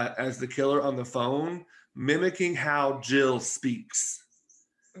as the killer on the phone, mimicking how Jill speaks.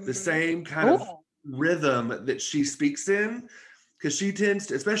 The same kind of rhythm that she speaks in, because she tends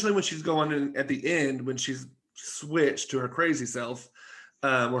to, especially when she's going in at the end, when she's switched to her crazy self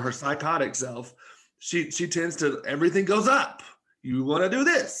or her psychotic self, she tends to, everything goes up. You want to do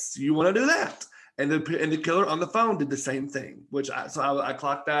this, you want to do that. And the killer on the phone did the same thing, I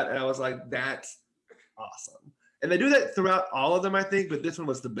clocked that and I was like, that's awesome. And they do that throughout all of them, I think, but this one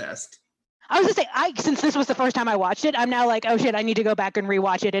was the best. I was gonna say, since this was the first time I watched it, I'm now like, oh shit, I need to go back and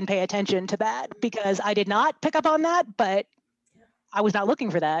rewatch it and pay attention to that, because I did not pick up on that, but I was not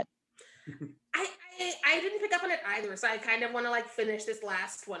looking for that. I didn't pick up on it either, so I kind of want to like finish this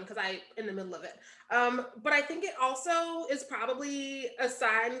last one because I'm in the middle of it. But I think it also is probably a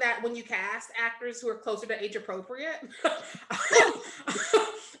sign that when you cast actors who are closer to age appropriate,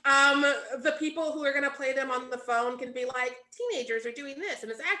 the people who are going to play them on the phone can be like, teenagers are doing this and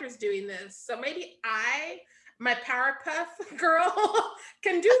this actor's doing this. So maybe my Powerpuff Girl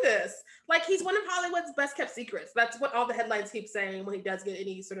can do this. Like, he's one of Hollywood's best kept secrets. That's what all the headlines keep saying when he does get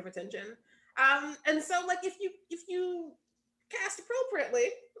any sort of attention. And so like, if you cast appropriately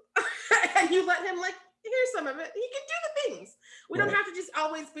and you let him like, here's some of it, he can do the things. We don't have to just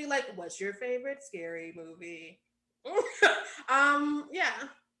always be like, what's your favorite scary movie? Yeah.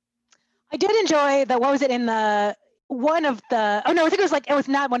 I did enjoy what was it in the one of the, oh no, I think it was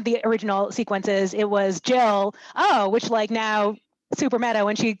not one of the original sequences. It was Jill, which like now super meta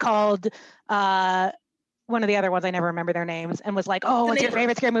when she called one of the other ones, I never remember their names, and was like, oh, what's your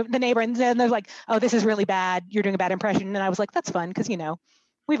favorite scary movie? The Neighbor. And then they're like, oh, this is really bad. You're doing a bad impression. And I was like, that's fun, because, you know,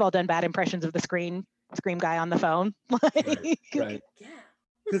 we've all done bad impressions of the scream guy on the phone. Right. Yeah.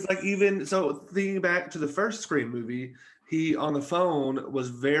 Because like, even, so thinking back to the first Scream movie, he on the phone was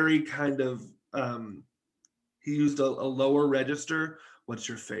very kind of, he used a lower register. What's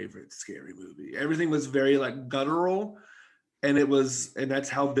your favorite scary movie? Everything was very like guttural. And that's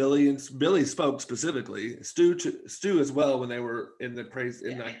how Billy spoke specifically. Stu as well, when they were in the praise,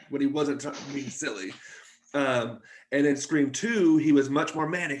 when he wasn't being silly. And in Scream 2, he was much more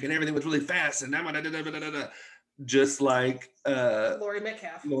manic and everything was really fast and just like Laurie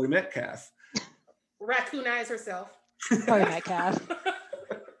Metcalf. Raccoon Eyes herself. Laurie Metcalf.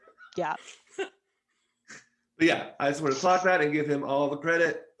 Yeah. But yeah, I just want to clock that and give him all the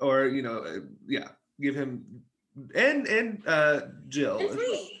credit, or give him and Jill. In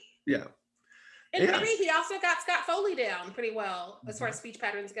 3. Yeah. In 3, he also got Scott Foley down pretty well as far as speech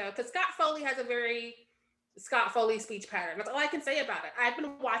patterns go, because Scott Foley has a very Scott Foley speech pattern. That's all I can say about it. I've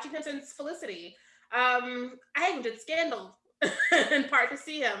been watching him since Felicity. I even did Scandal in part to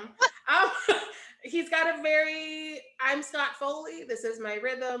see him. He's got a very, I'm Scott Foley, this is my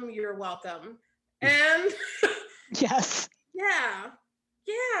rhythm, you're welcome. And yes. Yeah.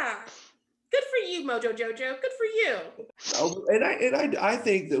 Good for you, Mojo Jojo. Good for you. And I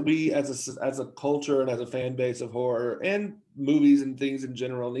think that we, as a culture and as a fan base of horror and movies and things in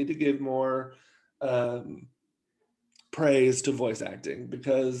general, need to give more praise to voice acting,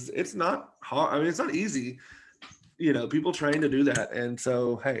 because it's not hard. I mean, it's not easy. You know, people train to do that, and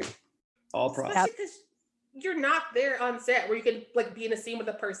so hey, all props. you're not there on set where you can like be in a scene with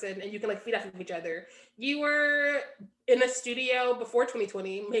a person and you can like feed off of each other. You were in a studio before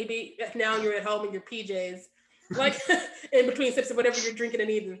 2020. Maybe now you're at home in your PJs, like in between sips of whatever you're drinking and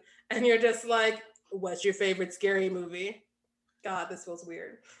eating, and you're just like, "What's your favorite scary movie?" God, this feels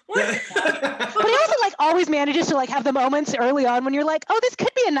weird. But he also like always manages to like have the moments early on when you're like, oh, this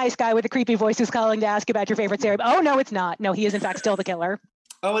could be a nice guy with a creepy voice who's calling to ask about your favorite series. Oh no, it's not. No, he is in fact still the killer.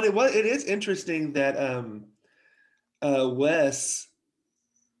 Oh, and it is interesting that Wes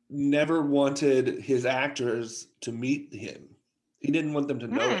never wanted his actors to meet him. He didn't want them to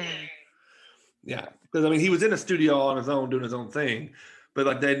know it. Yeah, because I mean, he was in a studio on his own doing his own thing, but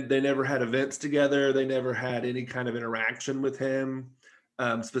like they never had events together. They never had any kind of interaction with him,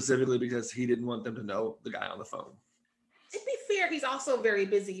 specifically because he didn't want them to know the guy on the phone. To be fair, he's also very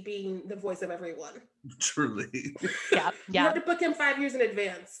busy being the voice of everyone. Truly. Yeah. You have to book him 5 years in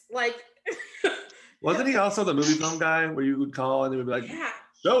advance. Like, wasn't he also the movie phone guy where you would call and they would be like, yeah,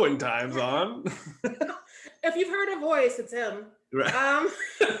 showing time's on? If you've heard a voice, it's him. Right.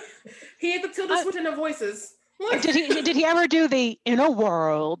 He had the Tilda Swinton of voices. Did he ever do the in a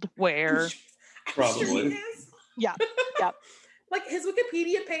world where? Probably. Sure he is. Yeah. Like his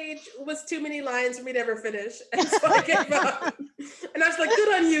Wikipedia page was too many lines for me to ever finish. And so I gave up. And I was like,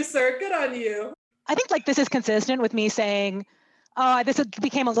 good on you, sir. Good on you. I think like this is consistent with me saying, oh, this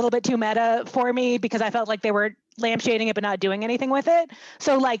became a little bit too meta for me because I felt like they were lampshading it but not doing anything with it.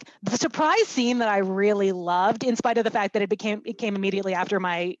 So like the surprise scene that I really loved, in spite of the fact that it came immediately after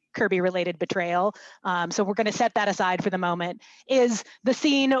my Kirby related betrayal. So we're going to set that aside for the moment, is the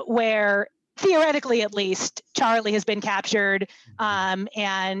scene where theoretically, at least, Charlie has been captured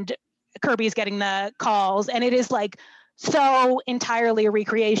and Kirby's getting the calls. And it is like so entirely a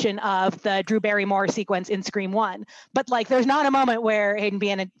recreation of the Drew Barrymore sequence in Scream 1. But like, there's not a moment where Hayden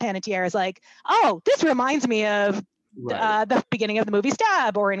Panettiere is like, oh, this reminds me of the beginning of the movie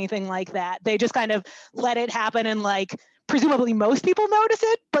Stab or anything like that. They just kind of let it happen and like, presumably most people notice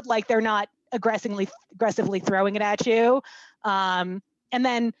it, but like they're not aggressively throwing it at you. And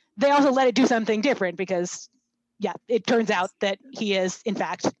then they also let it do something different because, yeah, it turns out that he is, in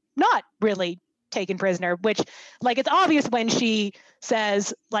fact, not really taken prisoner, which, like, it's obvious when she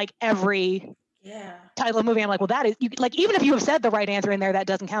says, like, every title of movie, I'm like, well, that is, like, even if you have said the right answer in there, that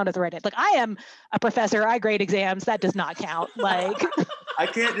doesn't count as the right answer. Like, I am a professor, I grade exams, that does not count. Like, I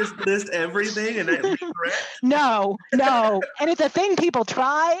can't just list everything and that be correct. No. And it's a thing people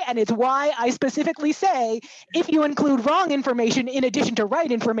try, and it's why I specifically say, if you include wrong information in addition to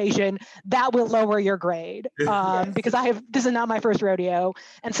right information, that will lower your grade. Because this is not my first rodeo.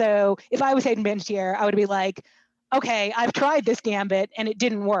 And so if I was Hayden Panettiere, I would be like, okay, I've tried this gambit and it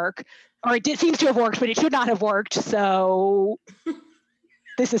didn't work. Or it seems to have worked, but it should not have worked. So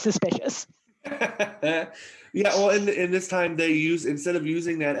this is suspicious. Yeah, well, in this time they use, instead of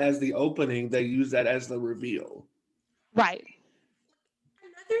using that as the opening, they use that as the reveal. Right.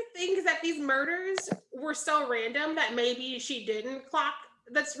 Another thing is that these murders were so random that maybe she didn't clock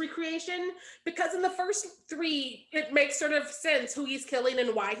that's recreation, because in the first 3 it makes sort of sense who he's killing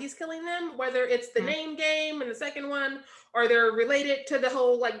and why he's killing them, whether it's the name game in the second one or they're related to the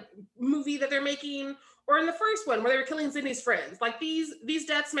whole like movie that they're making, or in the first one where they were killing Sydney's friends. Like these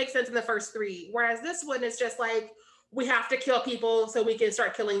deaths make sense in the first 3, whereas this one is just like, we have to kill people so we can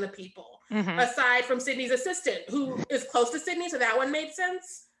start killing the people. Aside from Sydney's assistant, who is close to Sydney, so that one made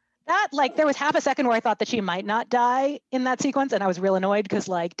sense. That, like, there was half a second where I thought that she might not die in that sequence, and I was real annoyed because,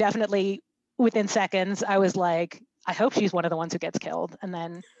 like, definitely within seconds, I was like, I hope she's one of the ones who gets killed. And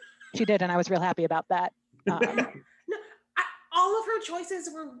then she did, and I was real happy about that. All of her choices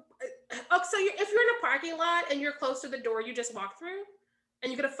were... so if you're in a parking lot and you're close to the door you just walk through,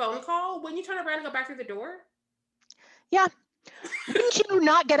 and you get a phone call, when you turn around and go back through the door? Yeah. Wouldn't you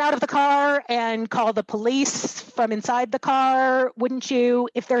not get out of the car and call the police from inside the car? Wouldn't you,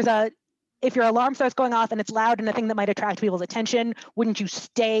 if your alarm starts going off and it's loud and a thing that might attract people's attention, wouldn't you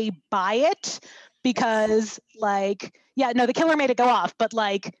stay by it? Because like, yeah, no, the killer made it go off, but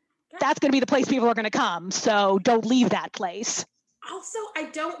like, that's going to be the place people are going to come. So don't leave that place. Also,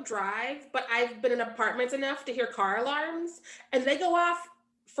 I don't drive, but I've been in apartments enough to hear car alarms, and they go off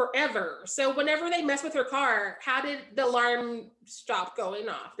forever. So whenever they mess with her car, how did the alarm stop going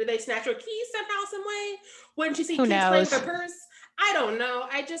off? Did they snatch her keys somehow, some way? Wouldn't she see keys playing with her purse? I don't know.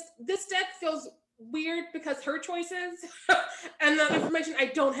 This death feels weird because her choices and the information I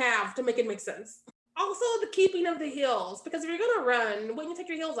don't have to make it make sense. Also, the keeping of the heels, because if you're gonna run, wouldn't you take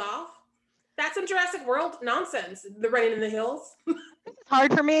your heels off? That's some Jurassic World nonsense, the running in the heels. It's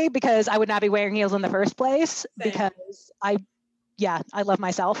hard for me because I would not be wearing heels in the first place. Same. Because yeah, I love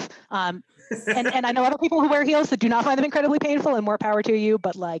myself. And I know other people who wear heels that do not find them incredibly painful, and more power to you,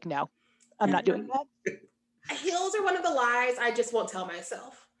 but like, no, I'm not doing that. Heels are one of the lies I just won't tell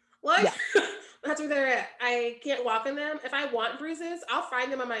myself. Like, that's where they're at. I can't walk in them. If I want bruises, I'll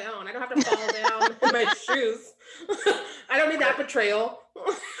find them on my own. I don't have to fall down in my shoes. I don't need that betrayal.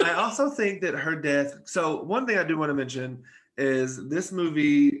 I also think that her death. So one thing I do want to mention is this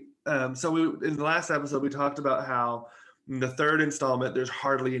movie. So in the last episode we talked about how in the third installment there's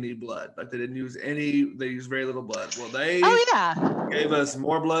hardly any blood. Like they didn't use any. They used very little blood. Well, they gave us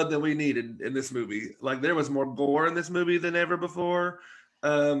more blood than we needed in this movie. Like there was more gore in this movie than ever before.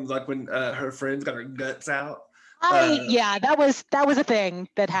 Like when her friends got her guts out. That was a thing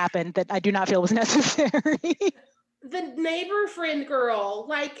that happened that I do not feel was necessary. The neighbor friend girl,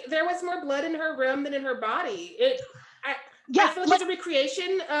 like there was more blood in her room than in her body. I feel like it's a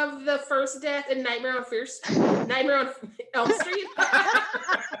recreation of the first death in Nightmare on Elm Street.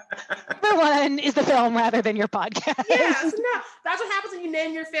 Number one is the film rather than your podcast. Yes, no, that's what happens when you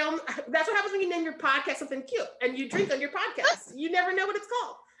name your film. That's what happens when you name your podcast something cute and you drink on your podcast. You never know what it's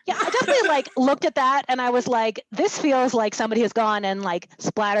called. Yeah, I definitely like looked at that and I was like, this feels like somebody has gone and like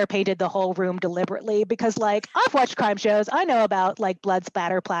splatter painted the whole room deliberately, because like I've watched crime shows. I know about like blood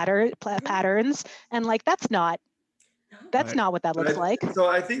splatter patterns, and like that's not what that looks like. So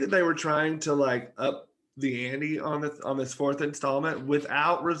I think that they were trying to like up the ante on this fourth installment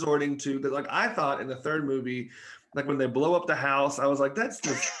without resorting to the, like I thought in the third movie, like when they blow up the house, I was like, that's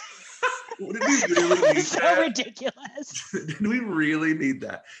just did we really need so that? Ridiculous. Did we really need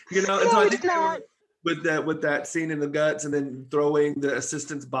that? You know, and No, so I it's think not. with that scene in the guts and then throwing the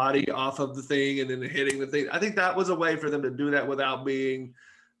assistant's body off of the thing and then hitting the thing, I think that was a way for them to do that without being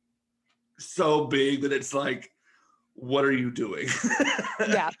so big that it's like, what are you doing?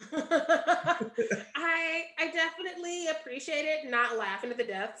 Yeah. I definitely appreciated not laughing at the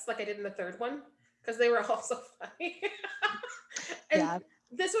deaths like I did in the third one, because they were all so funny. And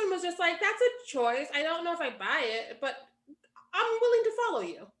this one was just like, that's a choice. I don't know if I buy it, but I'm willing to follow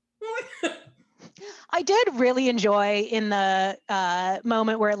you. I did really enjoy in the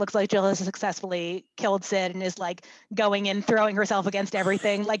moment where it looks like Jill has successfully killed Sid and is like going in, throwing herself against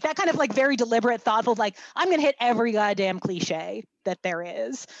everything. Like that kind of like very deliberate, thoughtful, like I'm going to hit every goddamn cliche that there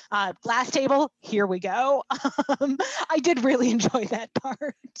is. Glass table, here we go. I did really enjoy that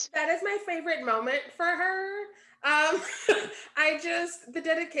part. That is my favorite moment for her. The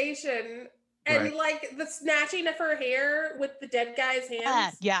dedication and like the snatching of her hair with the dead guy's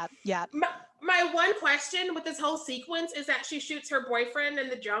hands. Yeah. My one question with this whole sequence is that she shoots her boyfriend in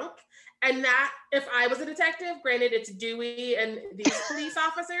the junk, and that if I was a detective, granted it's Dewey and these police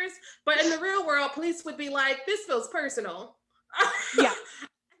officers, but in the real world, police would be like, this feels personal. Yeah.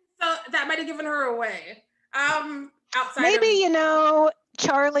 So that might have given her away. Outside maybe,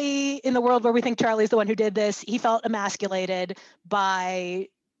 Charlie, in the world where we think Charlie's the one who did this, he felt emasculated by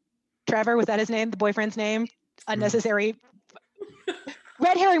Trevor. Was that his name? The boyfriend's name? Unnecessary.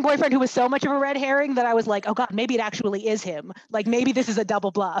 Red herring boyfriend who was so much of a red herring that I was like, oh God, maybe it actually is him. Like maybe this is a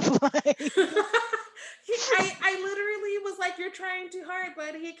double bluff. I literally was like, you're trying too hard,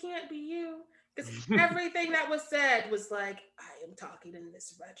 buddy. It can't be you. Because everything that was said was like, I am talking in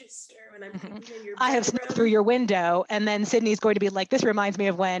this register and I'm in your I have snuck through your window. And then Sydney's going to be like, this reminds me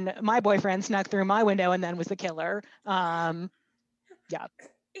of when my boyfriend snuck through my window and then was the killer. Yeah.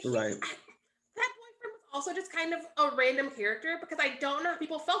 Right. That boyfriend was also just kind of a random character, because I don't know how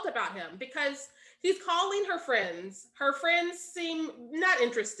people felt about him, because he's calling her friends. Her friends seem not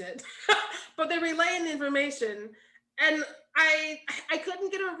interested, but they're relaying the information. And I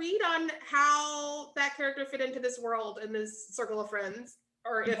couldn't get a read on how that character fit into this world and this circle of friends,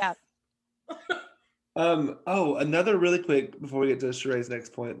 or if. Yeah. Another really quick before we get to Sheree's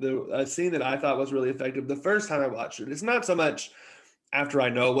next point, the scene that I thought was really effective the first time I watched it. It's not so much after I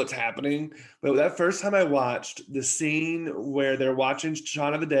know what's happening, but that first time I watched the scene where they're watching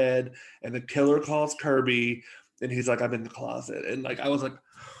Shaun of the Dead and the killer calls Kirby and he's like, I'm in the closet. And like, I was like,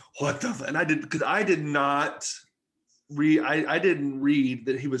 what the, and I didn't read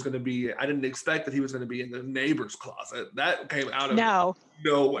that he was going to be, I didn't expect that he was going to be in the neighbor's closet. That came out of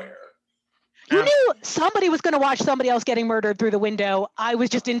nowhere. You knew somebody was going to watch somebody else getting murdered through the window. I was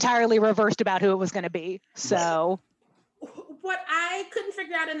just entirely reversed about who it was going to be. So. What I couldn't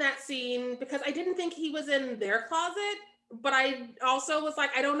figure out in that scene, because I didn't think he was in their closet, but I also was like,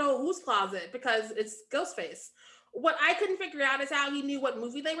 I don't know whose closet, because it's Ghostface. What I couldn't figure out is how he knew what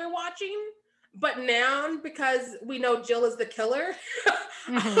movie they were watching. But now, because we know Jill is the killer,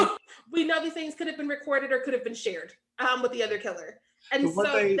 we know these things could have been recorded or could have been shared with the other killer. And But weren't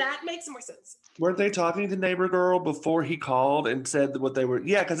so they- that makes more sense. Weren't they talking to neighbor girl before he called and said what they were?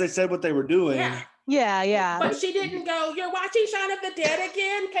 Yeah, because they said what they were doing. Yeah. Yeah. But she didn't go, "You're watching Shaun of the Dead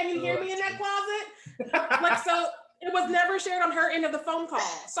again? Can you hear me in that closet?" Like, so it was never shared on her end of the phone call.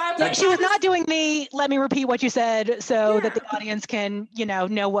 So I was like, She was how does- not doing the let me repeat what you said so that the Yeah. audience can,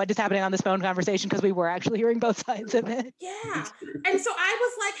 know what is happening on this phone conversation, because we were actually hearing both sides of it. Yeah. And so I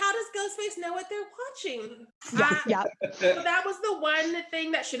was like, how does Ghostface know what they're watching? Yeah. So that was the one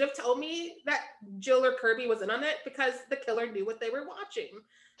thing that should have told me that Jill or Kirby was in on it, because the killer knew what they were watching.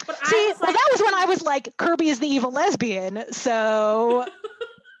 But See, I was well, like, that was when I was like, Kirby is the evil lesbian. So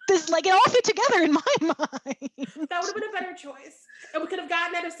this, like, it all fit together in my mind. that would have been a better choice. And we could have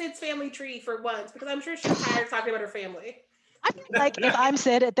gotten out of Sid's family tree for once, because I'm sure she's tired of talking about her family. I feel like if I'm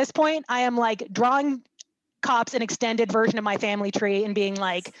Sid at this point, I am like drawing cops an extended version of my family tree and being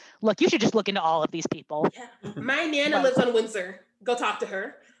like, look, you should just look into all of these people. Yeah. My Nana lives on Windsor. Go talk to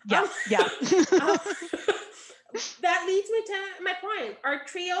her. Yeah. Yeah. That leads me to my point. Our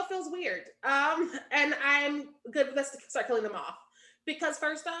trio feels weird. And I'm good with us to start killing them off. Because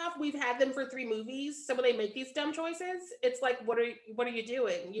first off, we've had them for 3 movies. So when they make these dumb choices, it's like, what are you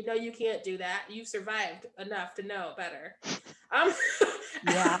doing? You know you can't do that. You've survived enough to know better.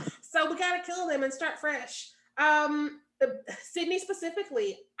 Yeah. So we gotta kill them and start fresh. Sydney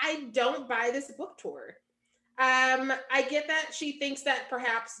specifically, I don't buy this book tour. I get that she thinks that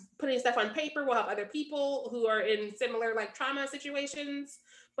perhaps putting stuff on paper will help other people who are in similar like trauma situations.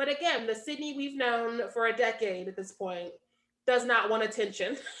 But again, the Sydney we've known for a decade at this point does not want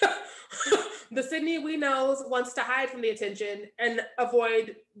attention. The Sydney we know wants to hide from the attention and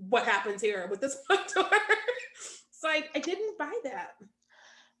avoid what happens here with this book tour. So I didn't buy that.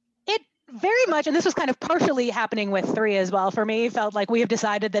 It very much, and this was kind of partially happening with 3 as well for me, felt like we have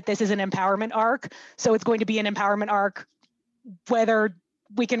decided that this is an empowerment arc. So it's going to be an empowerment arc, whether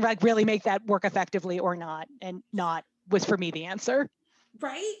we can like really make that work effectively or not. And not was for me the answer.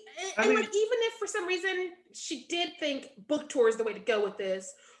 Right? I And mean- like, even if for some reason she did think book tour is the way to go with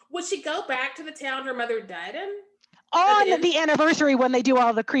this, would she go back to the town her mother died in? On end? the anniversary when they do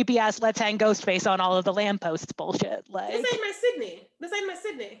all the creepy ass let's hang Ghostface on all of the lampposts bullshit. Like, This ain't my Sydney. This ain't my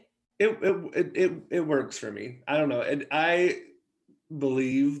Sydney. It works for me. I don't know. And I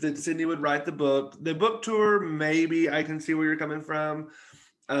believe that Sydney would write the book. The book tour, maybe I can see where you're coming from,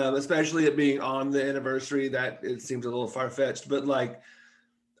 especially it being on the anniversary. That it seems a little far-fetched, but like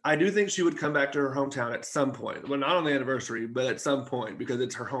I do think she would come back to her hometown at some point. Well, not on the anniversary, but at some point because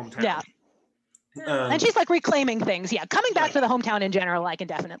it's her hometown. Yeah. And she's like reclaiming things. Yeah, coming back to the hometown in general, I can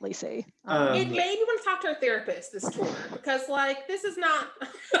definitely see. It made me want to talk to a therapist this tour, because like this is not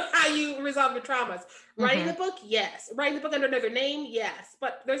how you resolve your traumas. Writing the book, yes. Writing the book under another name, yes.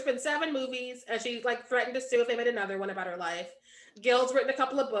 But there's been 7 movies, and she like threatened to sue if they made another one about her life. Gil's written a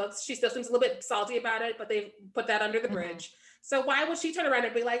couple of books. She still seems a little bit salty about it, but they put that under the bridge. So why would she turn around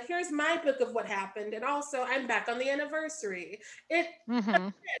and be like, here's my book of what happened, and also I'm back on the anniversary? It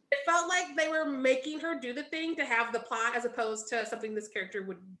felt like they were making her do the thing to have the plot as opposed to something this character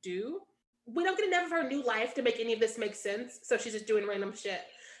would do. We don't get enough of her new life to make any of this make sense, so she's just doing random shit.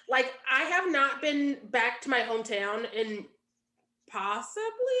 Like, I have not been back to my hometown in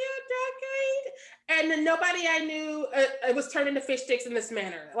possibly a decade, and nobody I knew was turned into fish sticks in this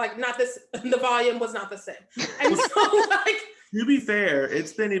manner. Like, not this, the volume was not the same. And so, like, to be fair,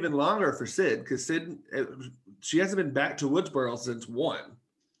 it's been even longer for Sid because she hasn't been back to Woodsboro since 1.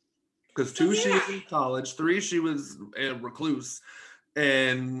 Because 2, she was in college. 3, she was a recluse,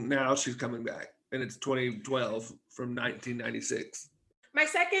 and now she's coming back. And it's 2012 from 1996. My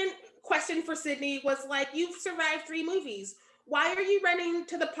second question for Sydney was like, you've survived 3 movies. Why are you running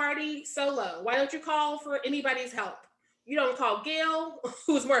to the party solo? Why don't you call for anybody's help? You don't call Gail,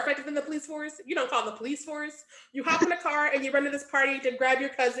 who's more effective than the police force. You don't call the police force. You hop in a car and you run to this party to grab your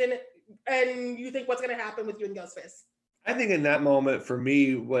cousin, and you think what's going to happen with you and Ghostface. I think in that moment, for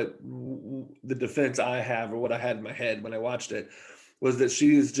me, what the defense I have or what I had in my head when I watched it was that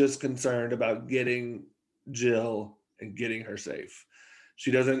she is just concerned about getting Jill and getting her safe.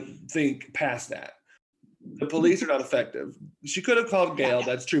 She doesn't think past that. The police are not effective. She could have called Gail,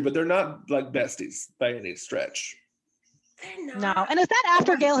 that's true, but they're not like besties by any stretch. They're No. not. And is that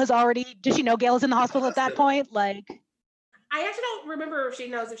after Gail has already, does she know Gail is in the hospital at that point? Like, I actually don't remember if she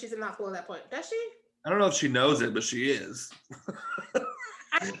knows if she's in the hospital at that point. Does she? I don't know if she knows it, but she is.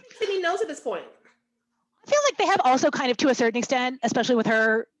 I think Sydney knows at this point. I feel like they have also kind of, to a certain extent, especially with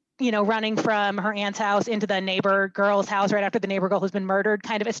her, running from her aunt's house into the neighbor girl's house right after the neighbor girl has been murdered,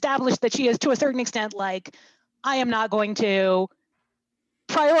 kind of established that she is, to a certain extent, like, I am not going to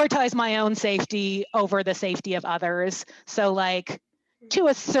prioritize my own safety over the safety of others. So, like, to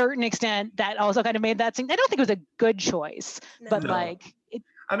a certain extent, that also kind of made that scene. I don't think it was a good choice, but No. like it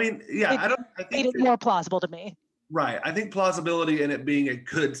I mean, yeah, I made think it more plausible to me. right. I think plausibility and it being a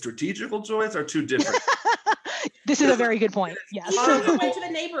good strategical choice are two different. This is a very good point. Yes. Even on her way to the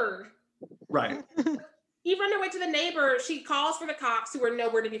neighbor. Right. Even on her way to the neighbor, she calls for the cops who are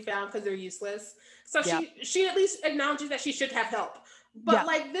nowhere to be found because they're useless. So Yep. she at least acknowledges that she should have help. But Yep.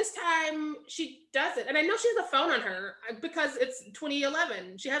 like this time she doesn't. And I know she has a phone on her because it's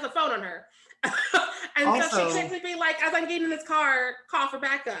 2011. She has a phone on her. And so Also- she could be like, as I'm getting in this car, call for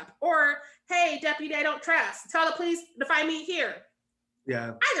backup. Or, hey, deputy, I don't trust. Tell the police to find me here.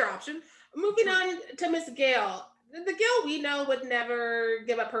 Yeah. Either option. Moving on to Miss Gail. The Gail we know would never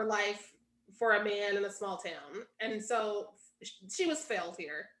give up her life for a man in a small town. And so she was failed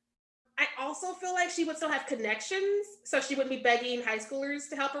here. I also feel like she would still have connections. So she wouldn't be begging high schoolers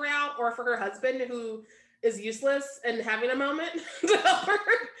to help her out, or for her husband who is useless and having a moment to help her.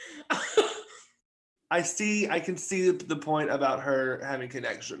 I can see the point about her having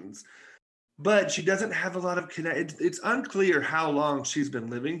connections, but she doesn't have a lot of it's unclear how long she's been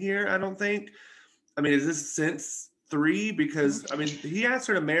living here. I don't think. I mean, is this since 3? Because I mean, he asked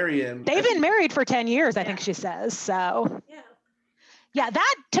her to marry him. They've been married for 10 years, I think she says. So yeah,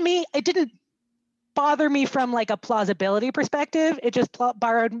 that to me, it didn't bother me from like a plausibility perspective. It just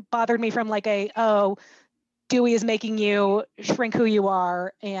bothered me from like Dewey is making you shrink who you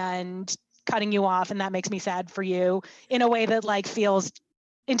are and cutting you off, and that makes me sad for you in a way that like feels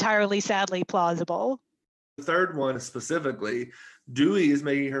entirely sadly plausible. The third one specifically, Dewey is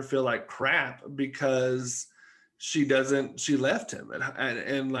making her feel like crap because she left him,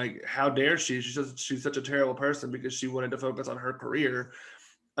 and like, how dare she? She's such a terrible person because she wanted to focus on her career.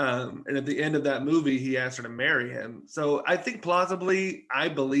 And at the end of that movie, he asked her to marry him. So I think plausibly, I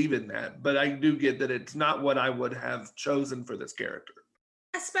believe in that, but I do get that it's not what I would have chosen for this character.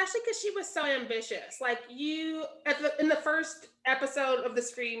 Especially because she was so ambitious. Like in the first episode of the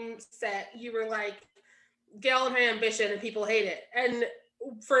Scream set, you were like, Gail and her ambition and people hate it. And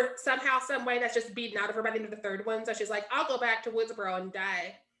for somehow, some way, that's just beaten out of her by the end of the third one. So she's like, I'll go back to Woodsboro and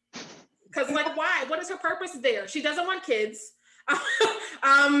die. Because like, why? What is her purpose there? She doesn't want kids.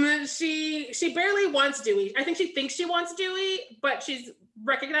 She barely wants Dewey. I think she thinks she wants Dewey, but she's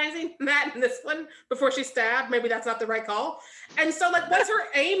recognizing that in this one before she's stabbed. Maybe that's not the right call. And so like, what's her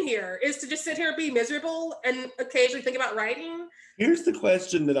aim here? Is to just sit here and be miserable and occasionally think about writing? Here's the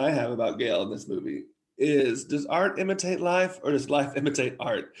question that I have about Gail in this movie. Does art imitate life, or does life imitate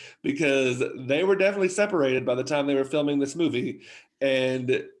art? Because they were definitely separated by the time they were filming this movie,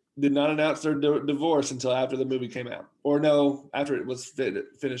 and did not announce their divorce until after the movie came out. Or no, after it was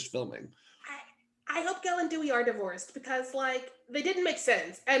finished filming. I hope Gail and Dewey are divorced, because like they didn't make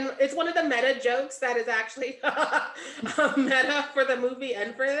sense. And it's one of the meta jokes that is actually a meta for the movie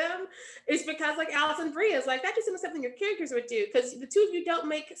and for them, is because like Alison Brie is like, that just seems something your characters would do, because the two of you don't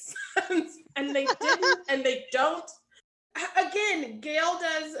make sense. And they didn't, and they don't. Again, Gail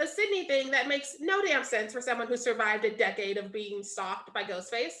does a Sydney thing that makes no damn sense for someone who survived a decade of being stalked by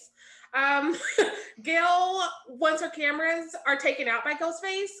Ghostface. Gail, once her cameras are taken out by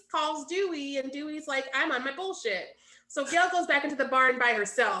Ghostface, calls Dewey, and Dewey's like, I'm on my bullshit. So Gail goes back into the barn by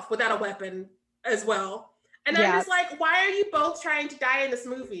herself without a weapon as well. And I'm just like, why are you both trying to die in this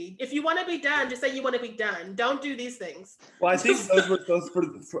movie? If you want to be done, just say you want to be done. Don't do these things. Well, I think those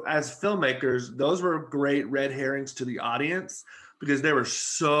for as filmmakers, those were great red herrings to the audience, because there were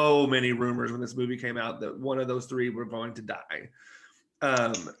so many rumors when this movie came out that one of those three were going to die.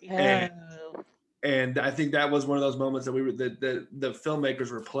 And I think that was one of those moments that the filmmakers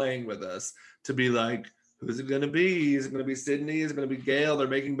were playing with us to be like, who's it going to be? Is it going to be Sydney? Is it going to be Gail? They're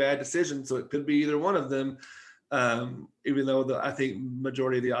making bad decisions, so it could be either one of them. Even though I think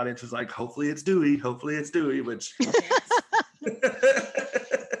majority of the audience was like, hopefully it's Dewey, which. My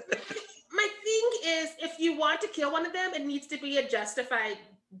thing is, if you want to kill one of them, it needs to be a justified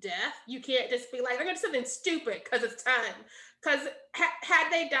death. You can't just be like, they're going to do something stupid because it's time. Because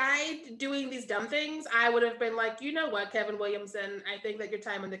had they died doing these dumb things, I would have been like, you know what, Kevin Williamson, I think that your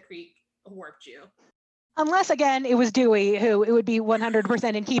time on the creek warped you. Unless, again, it was Dewey, who it would be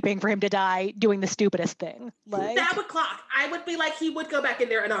 100% in keeping for him to die doing the stupidest thing. Like, that would clock. I would be like, he would go back in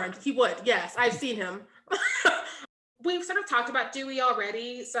there unarmed. He would. Yes, I've seen him. We've sort of talked about Dewey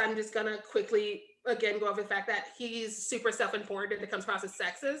already, so I'm just going to quickly, again, go over the fact that he's super self-important and it comes across as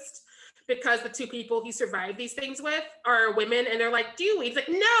sexist, because the two people he survived these things with are women, and they're like, Dewey. He's like,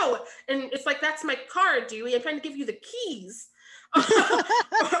 no. And it's like, that's my car, Dewey. I'm trying to give you the keys.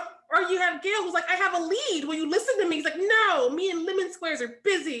 Or you have Gail who's like, I have a lead. Will you listen to me? He's like, no, me and Lemon Squares are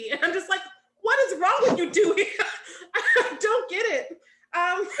busy. And I'm just like, what is wrong with you, Dewey? I don't get it.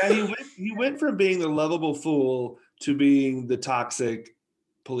 Yeah, he went from being the lovable fool to being the toxic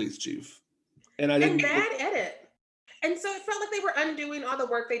police chief. And I and didn't bad edit. And so it felt like they were undoing all the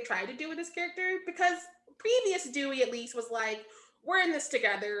work they tried to do with this character, because previous Dewey at least was like, we're in this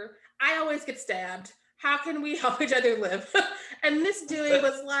together. I always get stabbed. How can we help each other live? And this Dewey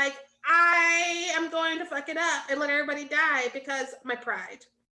was like, I am going to fuck it up and let everybody die because my pride.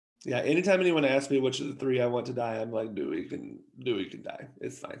 Yeah, anytime anyone asks me which of the three I want to die, I'm like, Dewey can die.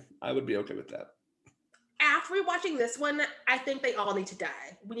 It's fine. I would be okay with that. After rewatching this one, I think they all need to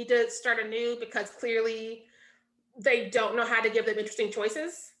die. We need to start anew, because clearly they don't know how to give them interesting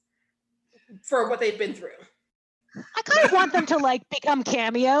choices for what they've been through. I kind of want them to like become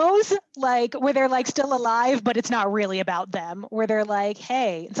cameos, like where they're like still alive, but it's not really about them. Where they're like,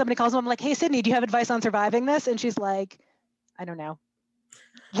 hey, and somebody calls them like, hey, Sydney, do you have advice on surviving this? And she's like, I don't know,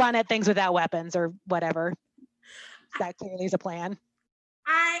 run at things without weapons or whatever. That clearly is a plan.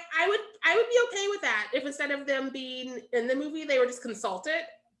 I would be okay with that if instead of them being in the movie, they were just consulted,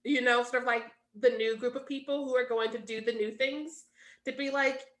 sort of like the new group of people who are going to do the new things, to be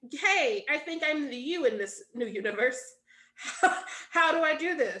like, hey, I think I'm the you in this new universe. How do I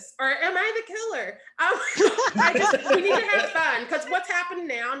do this? Or am I the killer? We need to have fun, because what's happened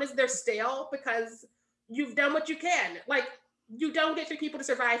now is they're stale because you've done what you can. Like, you don't get 3 people to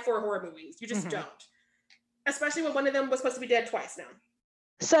survive 4 horror movies. You just don't. Especially when one of them was supposed to be dead twice now.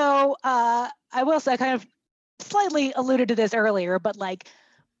 So I will say, I kind of slightly alluded to this earlier, but like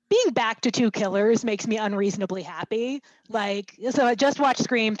being back to 2 killers makes me unreasonably happy. Like, so I just watched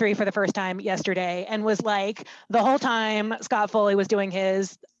Scream 3 for the first time yesterday and was like, the whole time Scott Foley was doing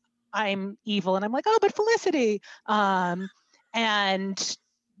his I'm evil, and I'm like, oh, but Felicity. And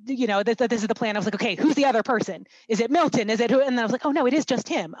this is the plan. I was like, okay, who's the other person? Is it Milton? Is it who? And then I was like, oh no, it is just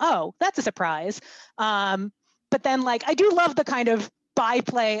him. Oh, that's a surprise. But then like, I do love the kind of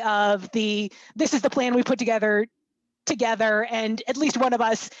byplay of this is the plan we put together, and at least one of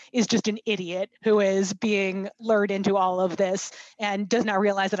us is just an idiot who is being lured into all of this and does not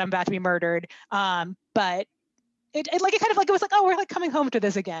realize that I'm about to be murdered. But it kind of like, it was like, oh, we're like coming home to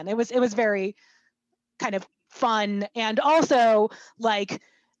this again. It was very kind of fun, and also like,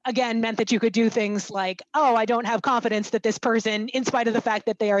 again, meant that you could do things like, oh, I don't have confidence that this person, in spite of the fact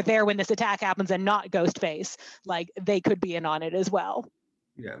that they are there when this attack happens and not Ghostface, like they could be in on it as well.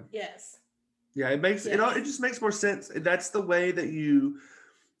 Yeah. Yes. Yeah, it just makes more sense. That's the way that you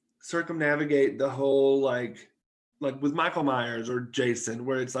circumnavigate the whole like with Michael Myers or Jason,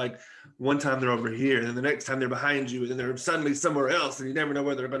 where it's like one time they're over here and then the next time they're behind you and then they're suddenly somewhere else and you never know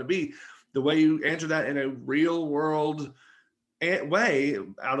where they're going to be. The way you answer that in a real world way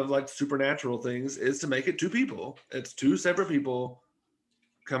out of like supernatural things is to make it 2 people. It's 2 separate people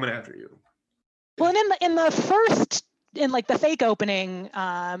coming after you. Well, and in like the fake opening,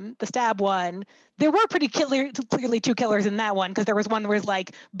 the stab one, there were pretty clearly 2 killers in that one, because there was one that was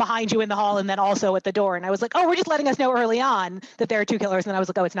like behind you in the hall and then also at the door. And I was like, oh, we're just letting us know early on that there are 2 killers. And then I was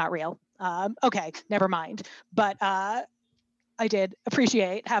like, oh, it's not real. Okay, never mind. But I did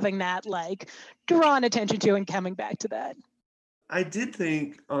appreciate having that like drawn attention to and coming back to that. I did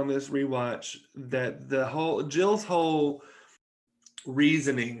think on this rewatch that Jill's whole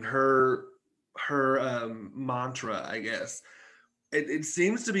reasoning, her mantra, I guess, it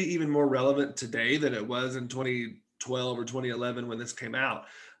seems to be even more relevant today than it was in 2012 or 2011 when this came out,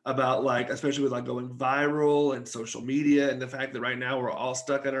 about like, especially with like going viral and social media, and the fact that right now we're all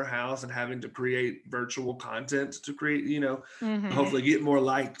stuck in our house and having to create virtual content to create, hopefully get more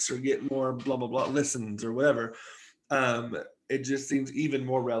likes or get more blah, blah, blah listens or whatever. It just seems even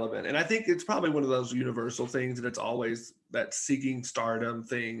more relevant. And I think it's probably one of those universal things that it's always, that seeking stardom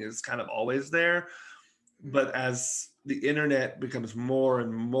thing is kind of always there. But as the internet becomes more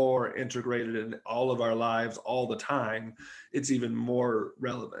and more integrated in all of our lives all the time, it's even more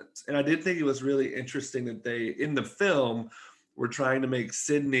relevant. And I did think it was really interesting that they, in the film, were trying to make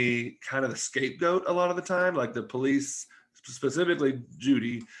Sydney kind of the scapegoat a lot of the time. Like the police, specifically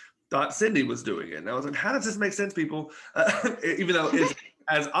Judy, thought Sydney was doing it. And I was like, how does this make sense, people? Even though it's,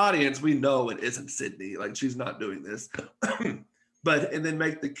 as audience, we know it isn't Sydney. Like, she's not doing this. And then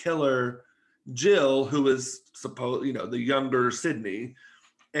make the killer Jill, who is the younger Sydney,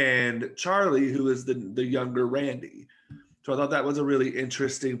 and Charlie, who is the younger Randy. So I thought that was a really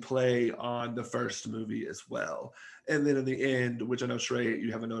interesting play on the first movie as well. And then in the end, which I know, Shrey,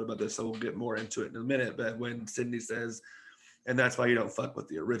 you have a note about this, so we'll get more into it in a minute, but when Sydney says, and that's why you don't fuck with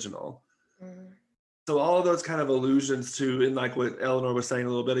the original. Mm-hmm. So all of those kind of allusions to, and like what Eleanor was saying a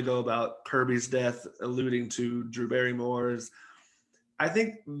little bit ago about Kirby's death, alluding to Drew Barrymore's, I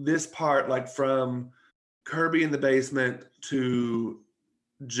think this part, like from Kirby in the basement to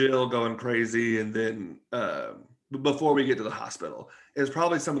Jill going crazy, and then before we get to the hospital, is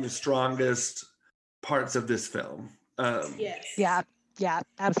probably some of the strongest parts of this film. Yes. Yeah,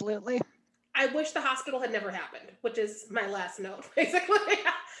 absolutely. I wish the hospital had never happened, which is my last note, basically.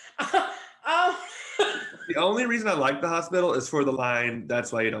 The only reason I like the hospital is for the line,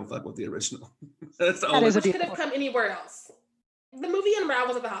 "That's why you don't fuck with the original." That's the That only. is a Which could have come anywhere else. The movie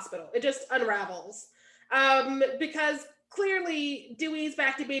unravels at the hospital. It just unravels. Because clearly Dewey's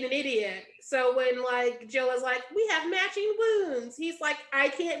back to being an idiot. So when like Jill is like, we have matching wounds, he's like, I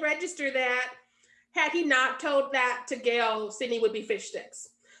can't register that. Had he not told that to Gail, Sydney would be fish sticks.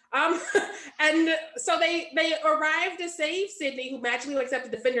 And so they arrive to save Sydney, who magically wakes up to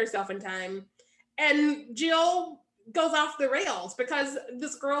defend herself in time. And Jill goes off the rails because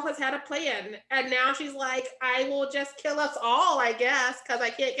this girl has had a plan. And now she's like, I will just kill us all, I guess, because I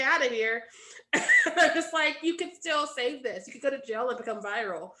can't get out of here. I'm just like, you could still save this. You could go to jail and become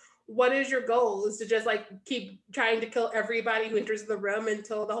viral. What is your goal? Is to just like keep trying to kill everybody who enters the room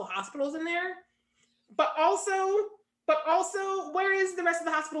until the whole hospital's in there? But also, where is the rest of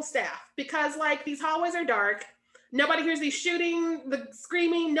the hospital staff? Because like these hallways are dark. Nobody hears these shooting, the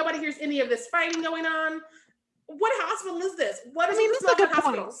screaming. Nobody hears any of this fighting going on. What hospital is this? What are these that's a good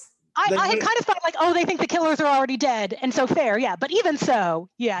hospitals? I had kind of thought like, oh, they think the killers are already dead, and so fair, yeah. But even so,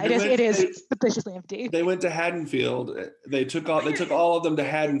 yeah, it is suspiciously empty. They went to Haddonfield. They took all of them to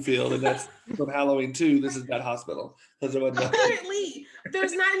Haddonfield, and that's from Halloween 2. This is that hospital. Apparently,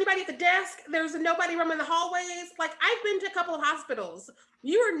 there's not anybody at the desk. There's nobody roaming the hallways. Like I've been to a couple of hospitals.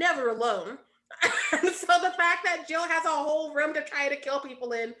 You are never alone. So the fact that Jill has a whole room to try to kill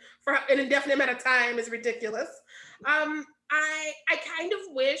people in for an indefinite amount of time is ridiculous. I kind of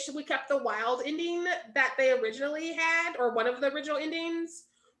wish we kept the wild ending that they originally had, or one of the original endings,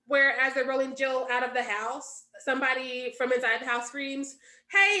 where as they're rolling Jill out of the house, somebody from inside the house screams,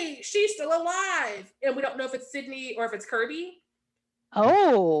 "Hey, she's still alive!" And we don't know if it's Sydney or if it's Kirby.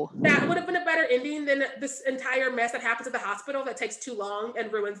 Oh. That would have been a better ending than this entire mess that happens at the hospital that takes too long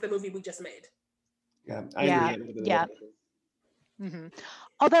and ruins the movie we just made. Yeah, I agree. Yeah. Mm-hmm.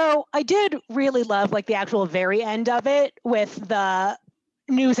 Although I did really love like the actual very end of it with the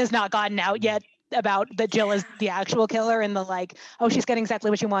news has not gotten out yet about that Jill is the actual killer, and the like, oh, she's getting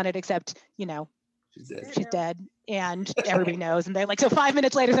exactly what she wanted, except, you know, she's dead and everybody knows. And they're like, so 5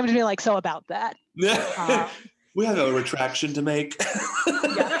 minutes later, somebody's be like, so about that. We have a retraction to make.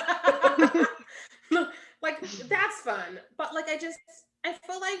 Like that's fun. But like I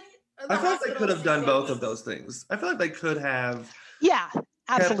feel like they could have done both of those things. I feel like they could have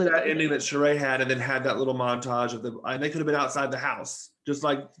absolutely that ending that Sheree had, and then had that little montage of and they could have been outside the house, just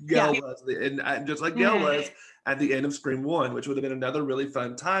like Gail was, and just like Gail was at the end of Scream 1, which would have been another really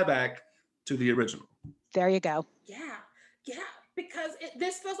fun tie back to the original. There you go. Yeah, because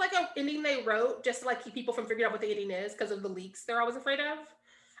this feels like an ending they wrote just to like keep people from figuring out what the ending is because of the leaks they're always afraid of.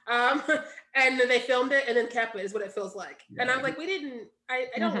 And then they filmed it and then kept it is what it feels like. Yeah. And I'm like, I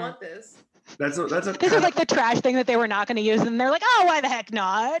don't want this. This is like the trash thing that they were not going to use, and they're like, oh, why the heck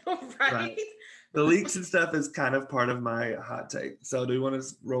not? Right. The leaks and stuff is kind of part of my hot take. So do you want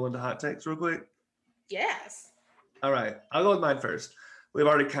to roll into hot takes real quick? Yes. All right, I'll go with mine first. We've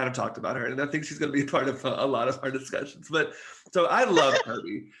already kind of talked about her, and I think she's going to be part of a lot of our discussions. But so I love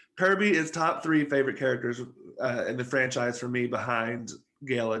Kirby. Kirby is top 3 favorite characters in the franchise for me, behind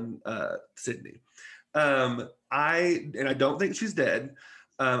Gail and Sydney. I don't think she's dead.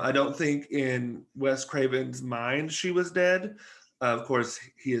 I don't think in Wes Craven's mind she was dead. Of course,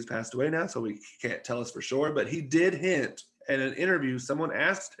 he has passed away now, so we can't tell us for sure. But he did hint in an interview. Someone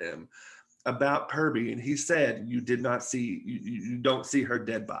asked him about Kirby, and he said, "You did not see. You don't see her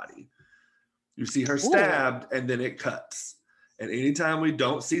dead body. You see her stabbed, and then it cuts. And anytime we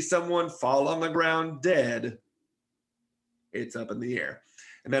don't see someone fall on the ground dead, it's up in the air."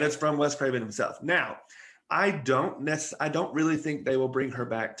 And that is from Wes Craven himself. Now, I don't really think they will bring her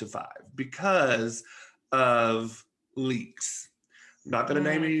back to 5 because of leaks. I'm not going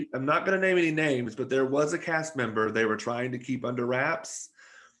to name any names, but there was a cast member they were trying to keep under wraps,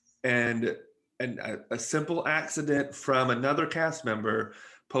 and a simple accident from another cast member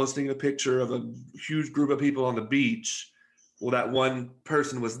posting a picture of a huge group of people on the beach. Well, that one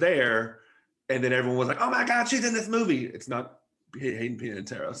person was there, and then everyone was like, "Oh my God, she's in this movie." It's not Hayden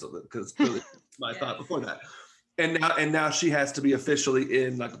Panettiere, so because really my thought before that. And now she has to be officially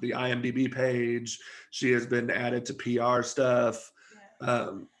in like the IMDb page. She has been added to PR stuff.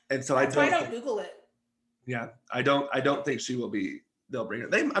 And so That's why I don't Google it. Yeah, I don't think she will be. They'll bring her.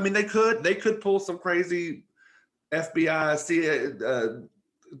 They could pull some crazy FBI,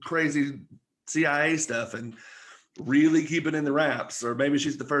 crazy CIA stuff, and really keep it in the wraps, or maybe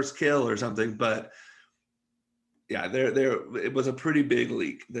she's the first kill or something. But yeah, it was a pretty big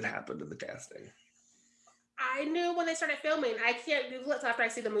leak that happened in the casting. I knew when they started filming, I can't Google it until after I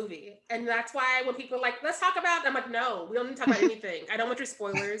see the movie. And that's why when people are like, let's talk about it, I'm like, no, we don't need to talk about anything. I don't want your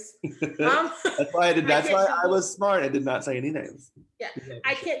spoilers. That's why I was smart. I did not say any names. Yeah.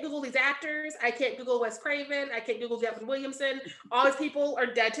 I can't Google these actors. I can't Google Wes Craven. I can't Google Gavin Williamson. All these people are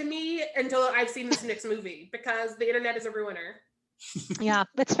dead to me until I've seen this next movie, because the internet is a ruiner. Yeah,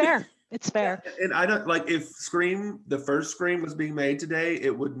 it's fair. It's fair. And I don't like, if the first Scream was being made today,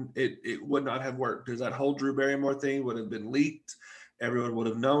 it would not have worked, because that whole Drew Barrymore thing would have been leaked. Everyone would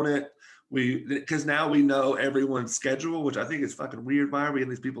have known it. Because now we know everyone's schedule, which I think is fucking weird. Why are we in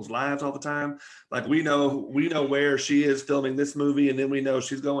these people's lives all the time? Like, we know where she is filming this movie, and then we know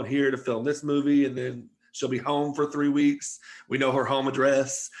she's going here to film this movie, and then she'll be home for 3 weeks. We know her home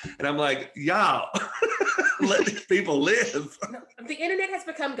address. And I'm like, y'all, let these people live. The internet has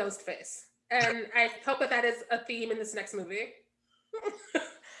become Ghostface. And I hope that is a theme in this next movie.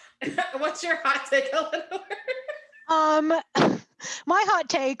 What's your hot take, Eleanor? My hot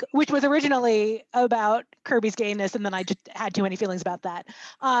take, which was originally about Kirby's gayness, and then I just had too many feelings about that,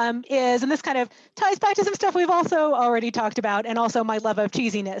 is, and this kind of ties back to some stuff we've also already talked about, and also my love of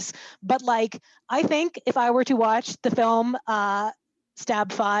cheesiness. But like, I think if I were to watch the film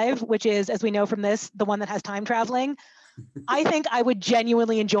Stab 5, which is, as we know from this, the one that has time traveling, I think I would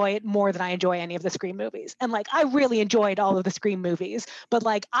genuinely enjoy it more than I enjoy any of the Scream movies. And like, I really enjoyed all of the Scream movies, but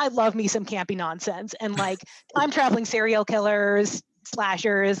like, I love me some campy nonsense, and like, time traveling serial killers,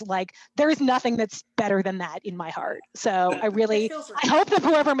 slashers, like, there's nothing that's better than that in my heart. So I hope that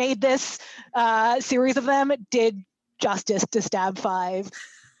whoever made this series of them did justice to Stab 5,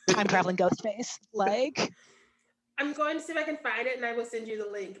 time traveling Ghostface. Like, I'm going to see if I can find it, and I will send you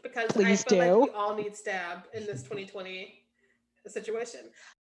the link, because Please I feel do. like we all need Stab in this 2020 situation.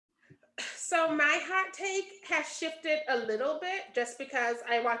 So my hot take has shifted a little bit, just because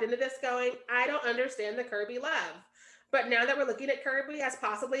I walked into this going, I don't understand the Kirby love. But now that we're looking at Kirby as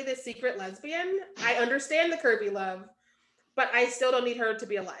possibly the secret lesbian, I understand the Kirby love, but I still don't need her to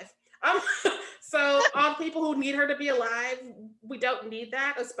be alive. So all people who need her to be alive, we don't need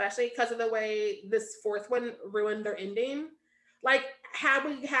that, especially because of the way this fourth one ruined their ending. Like, had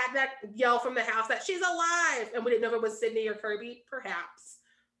we had that yell from the house that she's alive, and we didn't know if it was Sydney or Kirby, perhaps.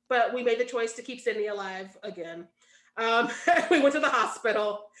 But we made the choice to keep Sydney alive again. We went to the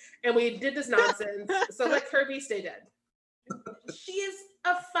hospital and we did this nonsense. So let Kirby stay dead. She is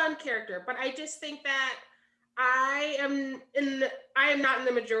a fun character, but I just think that I am not in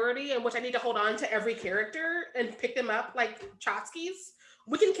the majority, in which I need to hold on to every character and pick them up like tchotchkes.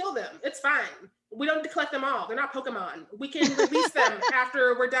 We can kill them. It's fine. We don't need to collect them all. They're not Pokemon. We can release them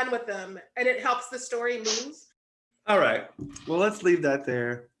after we're done with them, and it helps the story move. All right. Well, let's leave that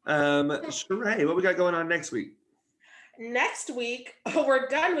there. Sheree, what we got going on next week? Next week, we're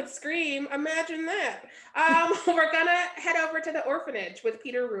done with Scream. Imagine that. We're gonna head over to the orphanage with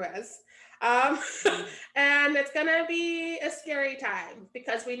Peter Ruiz. And it's gonna be a scary time,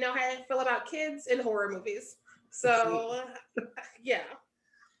 because we know how I feel about kids in horror movies. So yeah.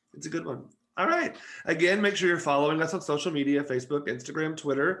 It's a good one. All right. Again, make sure you're following us on social media, Facebook, Instagram,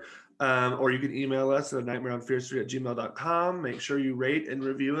 Twitter, or you can email us at nightmareonfearstreet@gmail.com. Make sure you rate and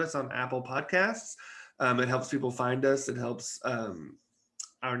review us on Apple Podcasts. It helps people find us. It helps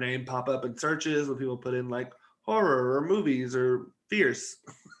our name pop up in searches when people put in like horror or movies or fierce.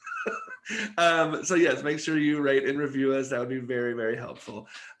 So yes, make sure you rate and review us. That would be very, very helpful.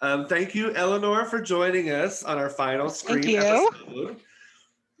 Thank you, Eleanor, for joining us on our final Scream episode.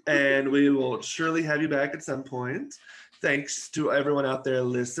 And we will surely have you back at some point. Thanks to everyone out there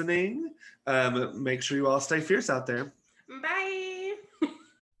listening. Make sure you all stay fierce out there. Bye.